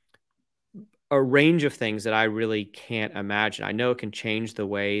a range of things that I really can't imagine. I know it can change the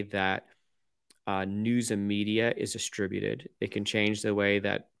way that news and media is distributed. It can change the way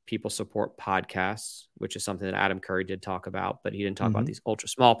that people support podcasts, which is something that Adam Curry did talk about, but he didn't talk about Mm-hmm. these ultra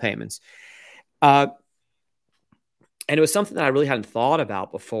small payments. Uh, and it was something that I really hadn't thought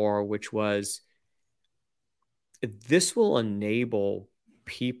about before, which was, this will enable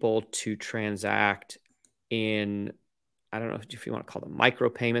people to transact in, I don't know if you want to call them micro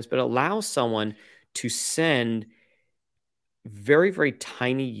payments, but it allows someone to send very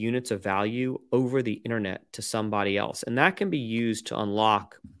tiny units of value over the internet to somebody else. And that can be used to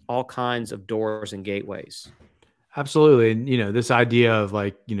unlock all kinds of doors and gateways. Absolutely. And, this idea of,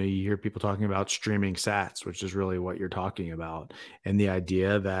 like, you hear people talking about streaming sats, which is really what you're talking about. And the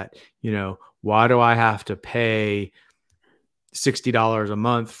idea that, why do I have to pay $60 a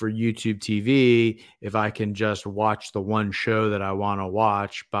month for YouTube TV if I can just watch the one show that I want to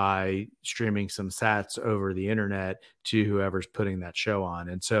watch by streaming some sats over the internet to whoever's putting that show on?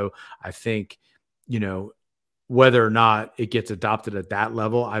 And so I think, whether or not it gets adopted at that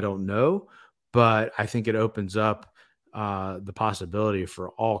level, I don't know, but I think it opens up the possibility for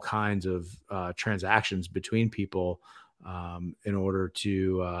all kinds of transactions between people, in order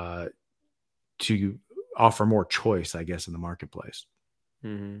to offer more choice, I guess, in the marketplace.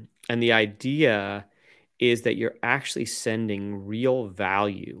 Mm-hmm. And the idea is that you're actually sending real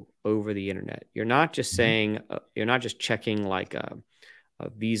value over the internet. You're not just Mhm. saying, you're not just checking like a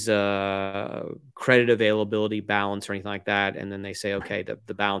Visa credit availability balance or anything like that. And then they say, okay,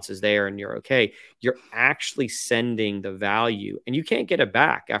 the balance is there and you're okay. You're actually sending the value, and you can't get it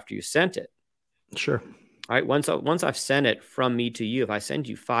back after you sent it. Sure. All right. Once I've sent it from me to you, if I send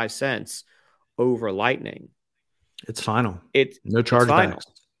you 5 cents over Lightning, It's final. it's No it's final.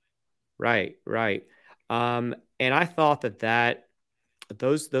 chargebacks. Right. And I thought that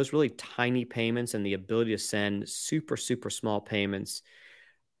those really tiny payments and the ability to send super small payments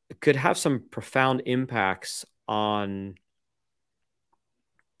could have some profound impacts on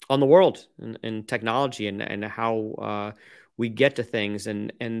the world and technology and how we get to things,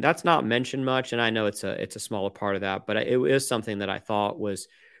 and that's not mentioned much. And I know it's a smaller part of that, but it is something that I thought was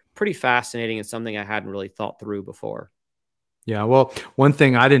pretty fascinating and something I hadn't really thought through before. Yeah. Well, one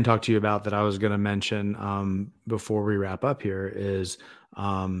thing I didn't talk to you about that I was going to mention before we wrap up here is,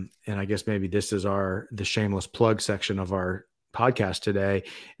 and I guess maybe this is the shameless plug section of our podcast today,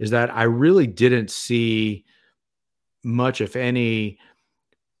 is that I really didn't see much, if any,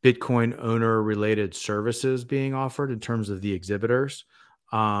 Bitcoin owner related services being offered in terms of the exhibitors.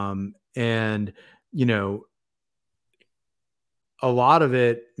 And, you know, a lot of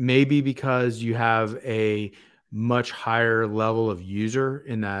it may be because you have a much higher level of user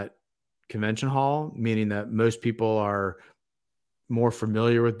in that convention hall, meaning that most people are more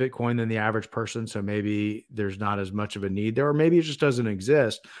familiar with Bitcoin than the average person. So maybe there's not as much of a need there, or maybe it just doesn't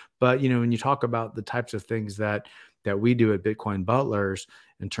exist. But, when you talk about the types of things that we do at Bitcoin Butlers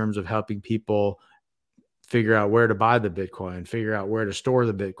in terms of helping people figure out where to buy the Bitcoin, figure out where to store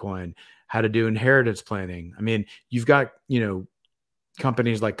the Bitcoin, how to do inheritance planning. I mean, you've got,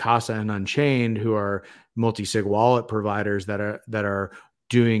 companies like Casa and Unchained who are multi-sig wallet providers that are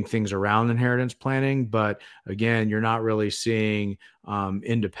doing things around inheritance planning. But again, you're not really seeing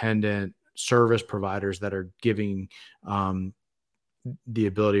independent service providers that are giving the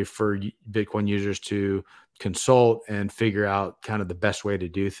ability for Bitcoin users to consult and figure out kind of the best way to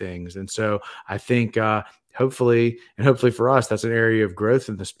do things. And so I think hopefully for us, that's an area of growth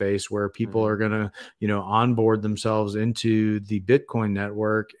in the space where people are going to, onboard themselves into the Bitcoin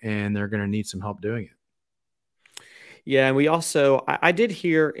network, and they're going to need some help doing it. Yeah, and we also, I did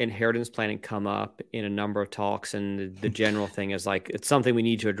hear inheritance planning come up in a number of talks, and the general thing is like, it's something we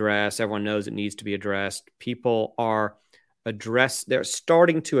need to address. Everyone knows it needs to be addressed. People are they're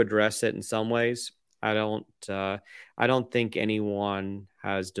starting to address it in some ways. I don't think anyone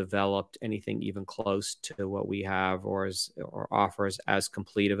has developed anything even close to what we have or offers as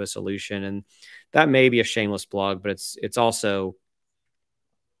complete of a solution. And that may be a shameless plug, but it's also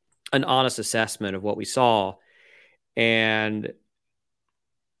an honest assessment of what we saw. And,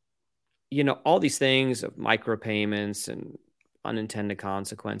 all these things of micropayments and unintended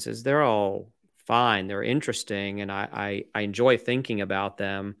consequences, they're all fine. They're interesting. And I enjoy thinking about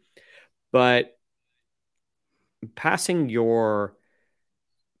them. But passing your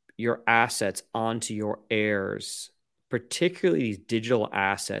assets onto your heirs, particularly these digital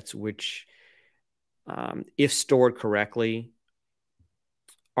assets, which, if stored correctly,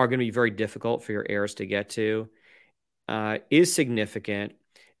 are going to be very difficult for your heirs to get to, is significant.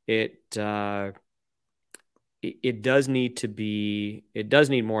 It does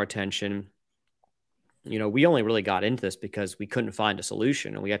need more attention. We only really got into this because we couldn't find a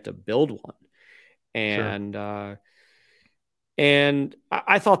solution and we had to build one. And, sure. And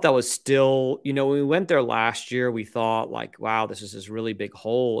I thought that was still, when we went there last year, we thought like, wow, this is this really big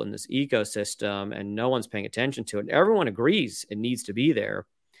hole in this ecosystem and no one's paying attention to it. And everyone agrees it needs to be there.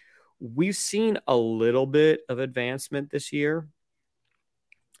 We've seen a little bit of advancement this year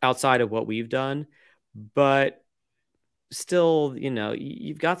outside of what we've done, but still,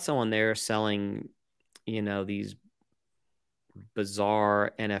 you've got someone there selling, these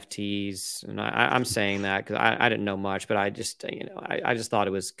bizarre NFTs. And I'm saying that because I didn't know much, but I just, I just thought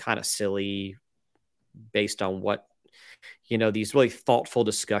it was kind of silly based on what, these really thoughtful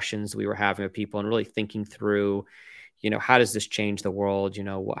discussions we were having with people and really thinking through, how does this change the world?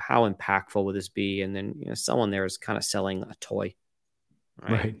 How impactful will this be? And then, someone there is kind of selling a toy.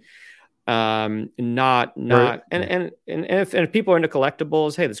 Right. Not, right. And if people are into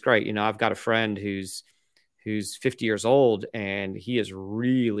collectibles, hey, that's great. I've got a friend who's 50 years old and he is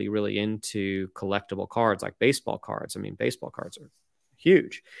really, really into collectible cards, like baseball cards. I mean, baseball cards are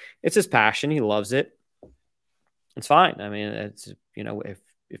huge. It's his passion. He loves it. It's fine. I mean, it's, if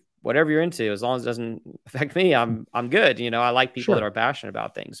whatever you're into, as long as it doesn't affect me, I'm good. I like people that are passionate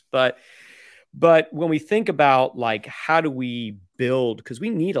about things, but when we think about like, how do we build, because we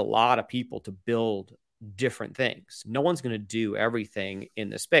need a lot of people to build different things. No one's going to do everything in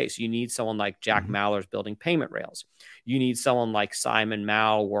this space. You need someone like Jack Mallers building payment rails. You need someone like Simon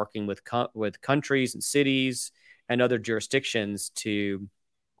Mao working with countries and cities and other jurisdictions to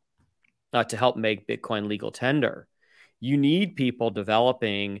help make Bitcoin legal tender. You need people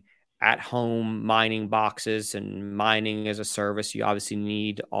developing at-home mining boxes and mining as a service. You obviously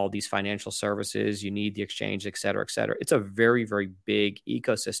need all these financial services. You need the exchange, et cetera, et cetera. It's a very, very big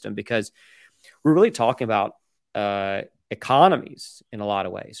ecosystem because we're really talking about economies in a lot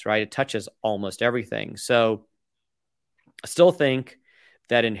of ways, right? It touches almost everything. So I still think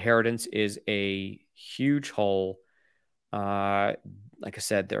that inheritance is a huge hole. Like I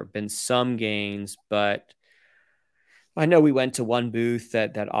said, there have been some gains, but I know we went to one booth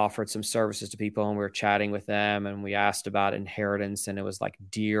that offered some services to people and we were chatting with them and we asked about inheritance and it was like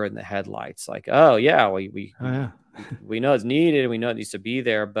deer in the headlights. Like, oh yeah, we know it's needed. We know it needs to be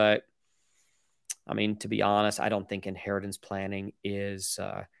there. But I mean, to be honest, I don't think inheritance planning is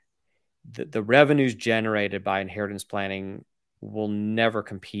the revenues generated by inheritance planning will never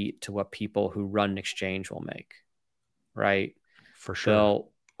compete to what people who run an exchange will make. Right. For sure.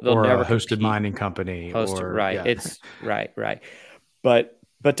 They'll or never a hosted mining company. Right. Yeah. It's right. But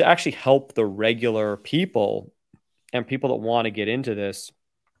to actually help the regular people and people that want to get into this,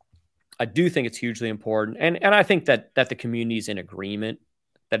 I do think it's hugely important. And I think that the community is in agreement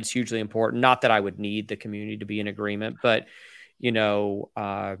that it's hugely important. Not that I would need the community to be in agreement, but you know,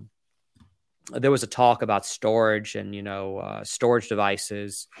 there was a talk about storage and, storage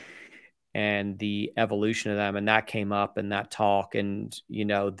devices and the evolution of them. And that came up in that talk. And,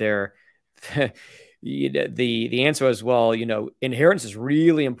 they're, the answer was, well, inheritance is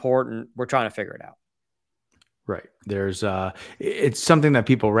really important. We're trying to figure it out. Right. There's it's something that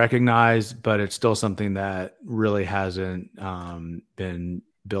people recognize, but it's still something that really hasn't been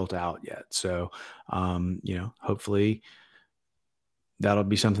built out yet. So, hopefully that'll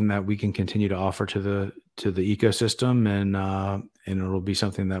be something that we can continue to offer to the ecosystem, and it'll be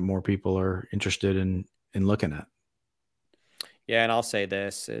something that more people are interested in looking at. Yeah, and I'll say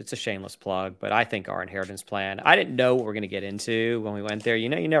this, it's a shameless plug, but I think our inheritance plan, I didn't know what we're going to get into when we went there. You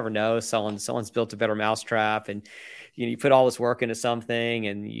never know. Someone's built a better mousetrap, and you put all this work into something,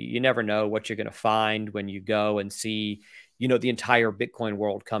 and you never know what you're going to find when you go and see, the entire Bitcoin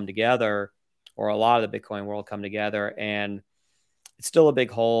world come together, or a lot of the Bitcoin world come together. And it's still a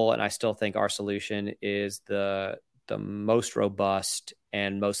big hole. And I still think our solution is the most robust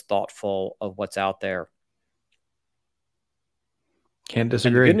and most thoughtful of what's out there. Can't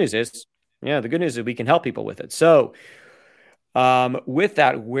disagree. And the good news is we can help people with it. So with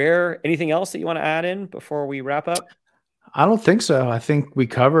that, anything else that you want to add in before we wrap up? I don't think so. I think we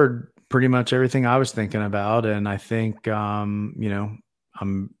covered pretty much everything I was thinking about. And I think, I'm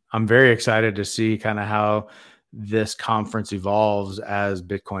very excited to see kind of how this conference evolves as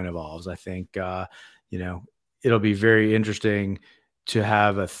Bitcoin evolves. I think, it'll be very interesting to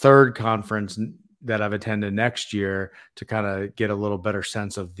have a third conference that I've attended next year to kind of get a little better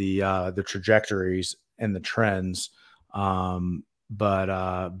sense of the trajectories and the trends. But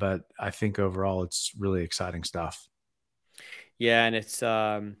I think overall it's really exciting stuff. Yeah. And it's,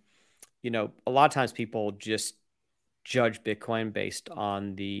 a lot of times people just judge Bitcoin based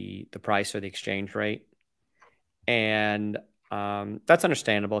on the price or the exchange rate. And that's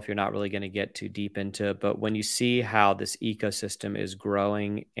understandable if you're not really going to get too deep into it. But when you see how this ecosystem is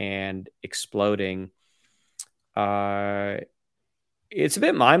growing and exploding, it's a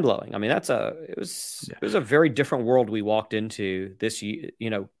bit mind blowing. I mean, it was a very different world we walked into this year,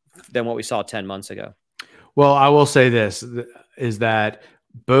 than what we saw 10 months ago. Well, I will say this is that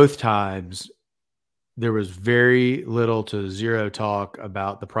both times there was very little to zero talk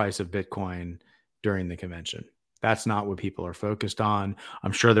about the price of Bitcoin during the convention. That's not what people are focused on.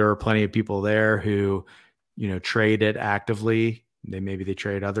 I'm sure there are plenty of people there who, trade it actively. Maybe they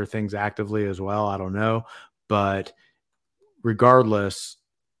trade other things actively as well. I don't know. But regardless,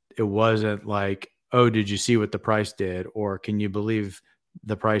 it wasn't like, oh, did you see what the price did? Or can you believe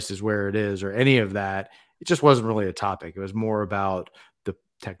the price is where it is, or any of that? It just wasn't really a topic. It was more about the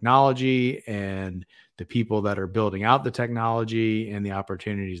technology and the people that are building out the technology and the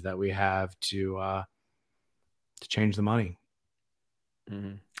opportunities that we have to change the money.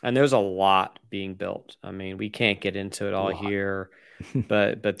 Mm-hmm. And there's a lot being built. I mean, we can't get into it all here,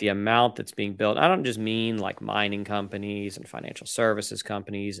 but the amount that's being built, I don't just mean like mining companies and financial services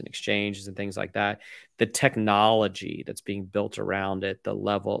companies and exchanges and things like that. The technology that's being built around it, the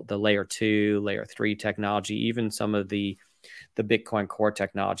layer 2, layer 3 technology, even some of the Bitcoin core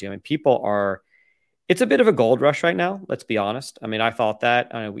technology. I mean, it's a bit of a gold rush right now. Let's be honest. I mean, I thought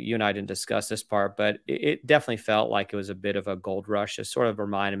that. I know you and I didn't discuss this part, but it definitely felt like it was a bit of a gold rush. It sort of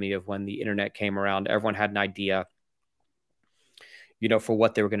reminded me of when the internet came around. Everyone had an idea, for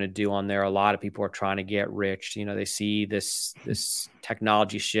what they were going to do on there. A lot of people are trying to get rich. They see this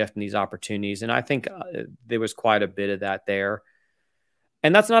technology shift and these opportunities, and I think there was quite a bit of that there.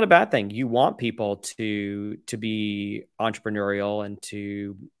 And that's not a bad thing. You want people to be entrepreneurial and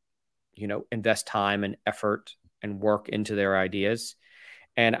to invest time and effort and work into their ideas.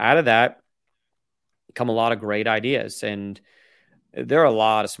 And out of that come a lot of great ideas. And there are a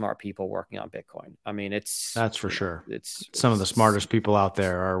lot of smart people working on Bitcoin. I mean, that's for sure. It's some of the smartest people out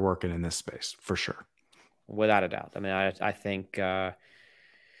there are working in this space for sure. Without a doubt. I mean, I think, and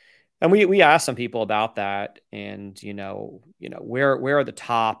we asked some people about that, and, where are the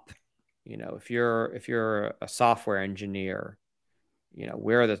top, if you're a software engineer,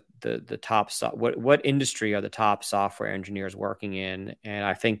 where are the top, what industry are the top software engineers working in? And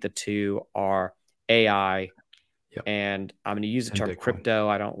I think the two are AI. Yep. And I'm going to use the term Bitcoin. Crypto.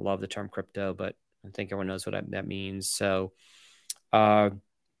 I don't love the term crypto, but I think everyone knows what that means. So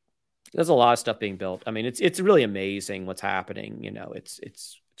there's a lot of stuff being built. I mean, it's really amazing what's happening.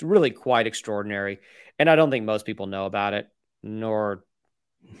 It's really quite extraordinary. And I don't think most people know about it, nor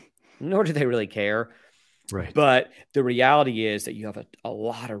do they really care. Right. But the reality is that you have a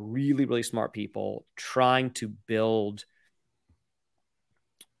lot of really, really smart people trying to build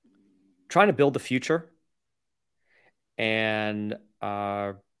the future. And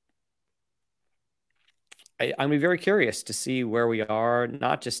I'm gonna be very curious to see where we are,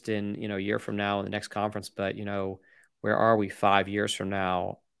 not just in, a year from now in the next conference, but where are we 5 years from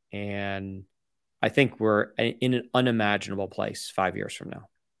now? And I think we're in an unimaginable place 5 years from now.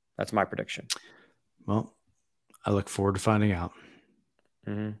 That's my prediction. Well, I look forward to finding out.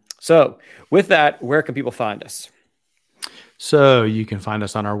 Mm-hmm. So with that, where can people find us? So you can find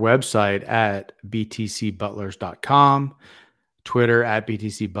us on our website at btcbutlers.com, Twitter at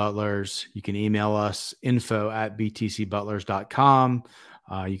btcbutlers. You can email us info@btcbutlers.com.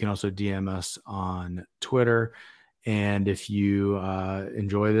 You can also DM us on Twitter. And if you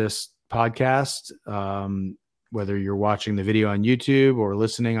enjoy this podcast, whether you're watching the video on YouTube or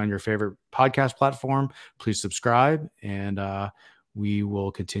listening on your favorite podcast platform, please subscribe. And we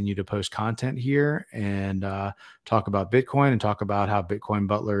will continue to post content here and talk about Bitcoin and talk about how Bitcoin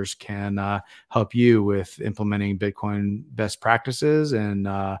butlers can help you with implementing Bitcoin best practices and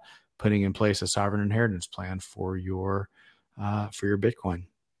putting in place a sovereign inheritance plan for your Bitcoin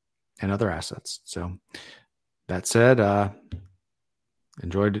and other assets. So that said,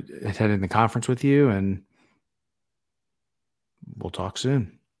 enjoyed attending the conference with you, and we'll talk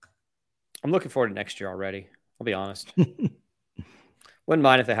soon. I'm looking forward to next year already. I'll be honest. Wouldn't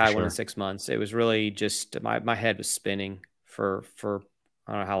mind if they had one in 6 months. It was really just my head was spinning for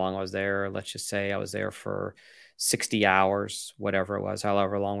I don't know how long I was there. Let's just say I was there for 60 hours, whatever it was,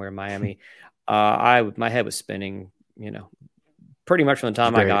 however long we were in Miami. My head was spinning, pretty much from the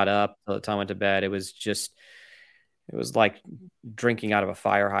time I got up till the time I went to bed. It was like drinking out of a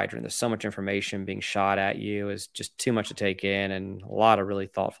fire hydrant. There's so much information being shot at you. It's just too much to take in, and a lot of really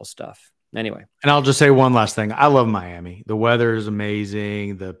thoughtful stuff. Anyway. And I'll just say one last thing. I love Miami. The weather is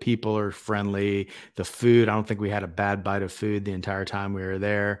amazing. The people are friendly. The food, I don't think we had a bad bite of food the entire time we were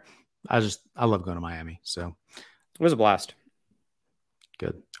there. I love going to Miami. So it was a blast.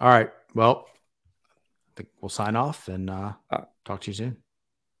 Good. All right. Well, I think we'll sign off and talk to you soon.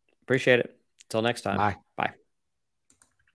 Appreciate it. Until next time. Bye. Bye.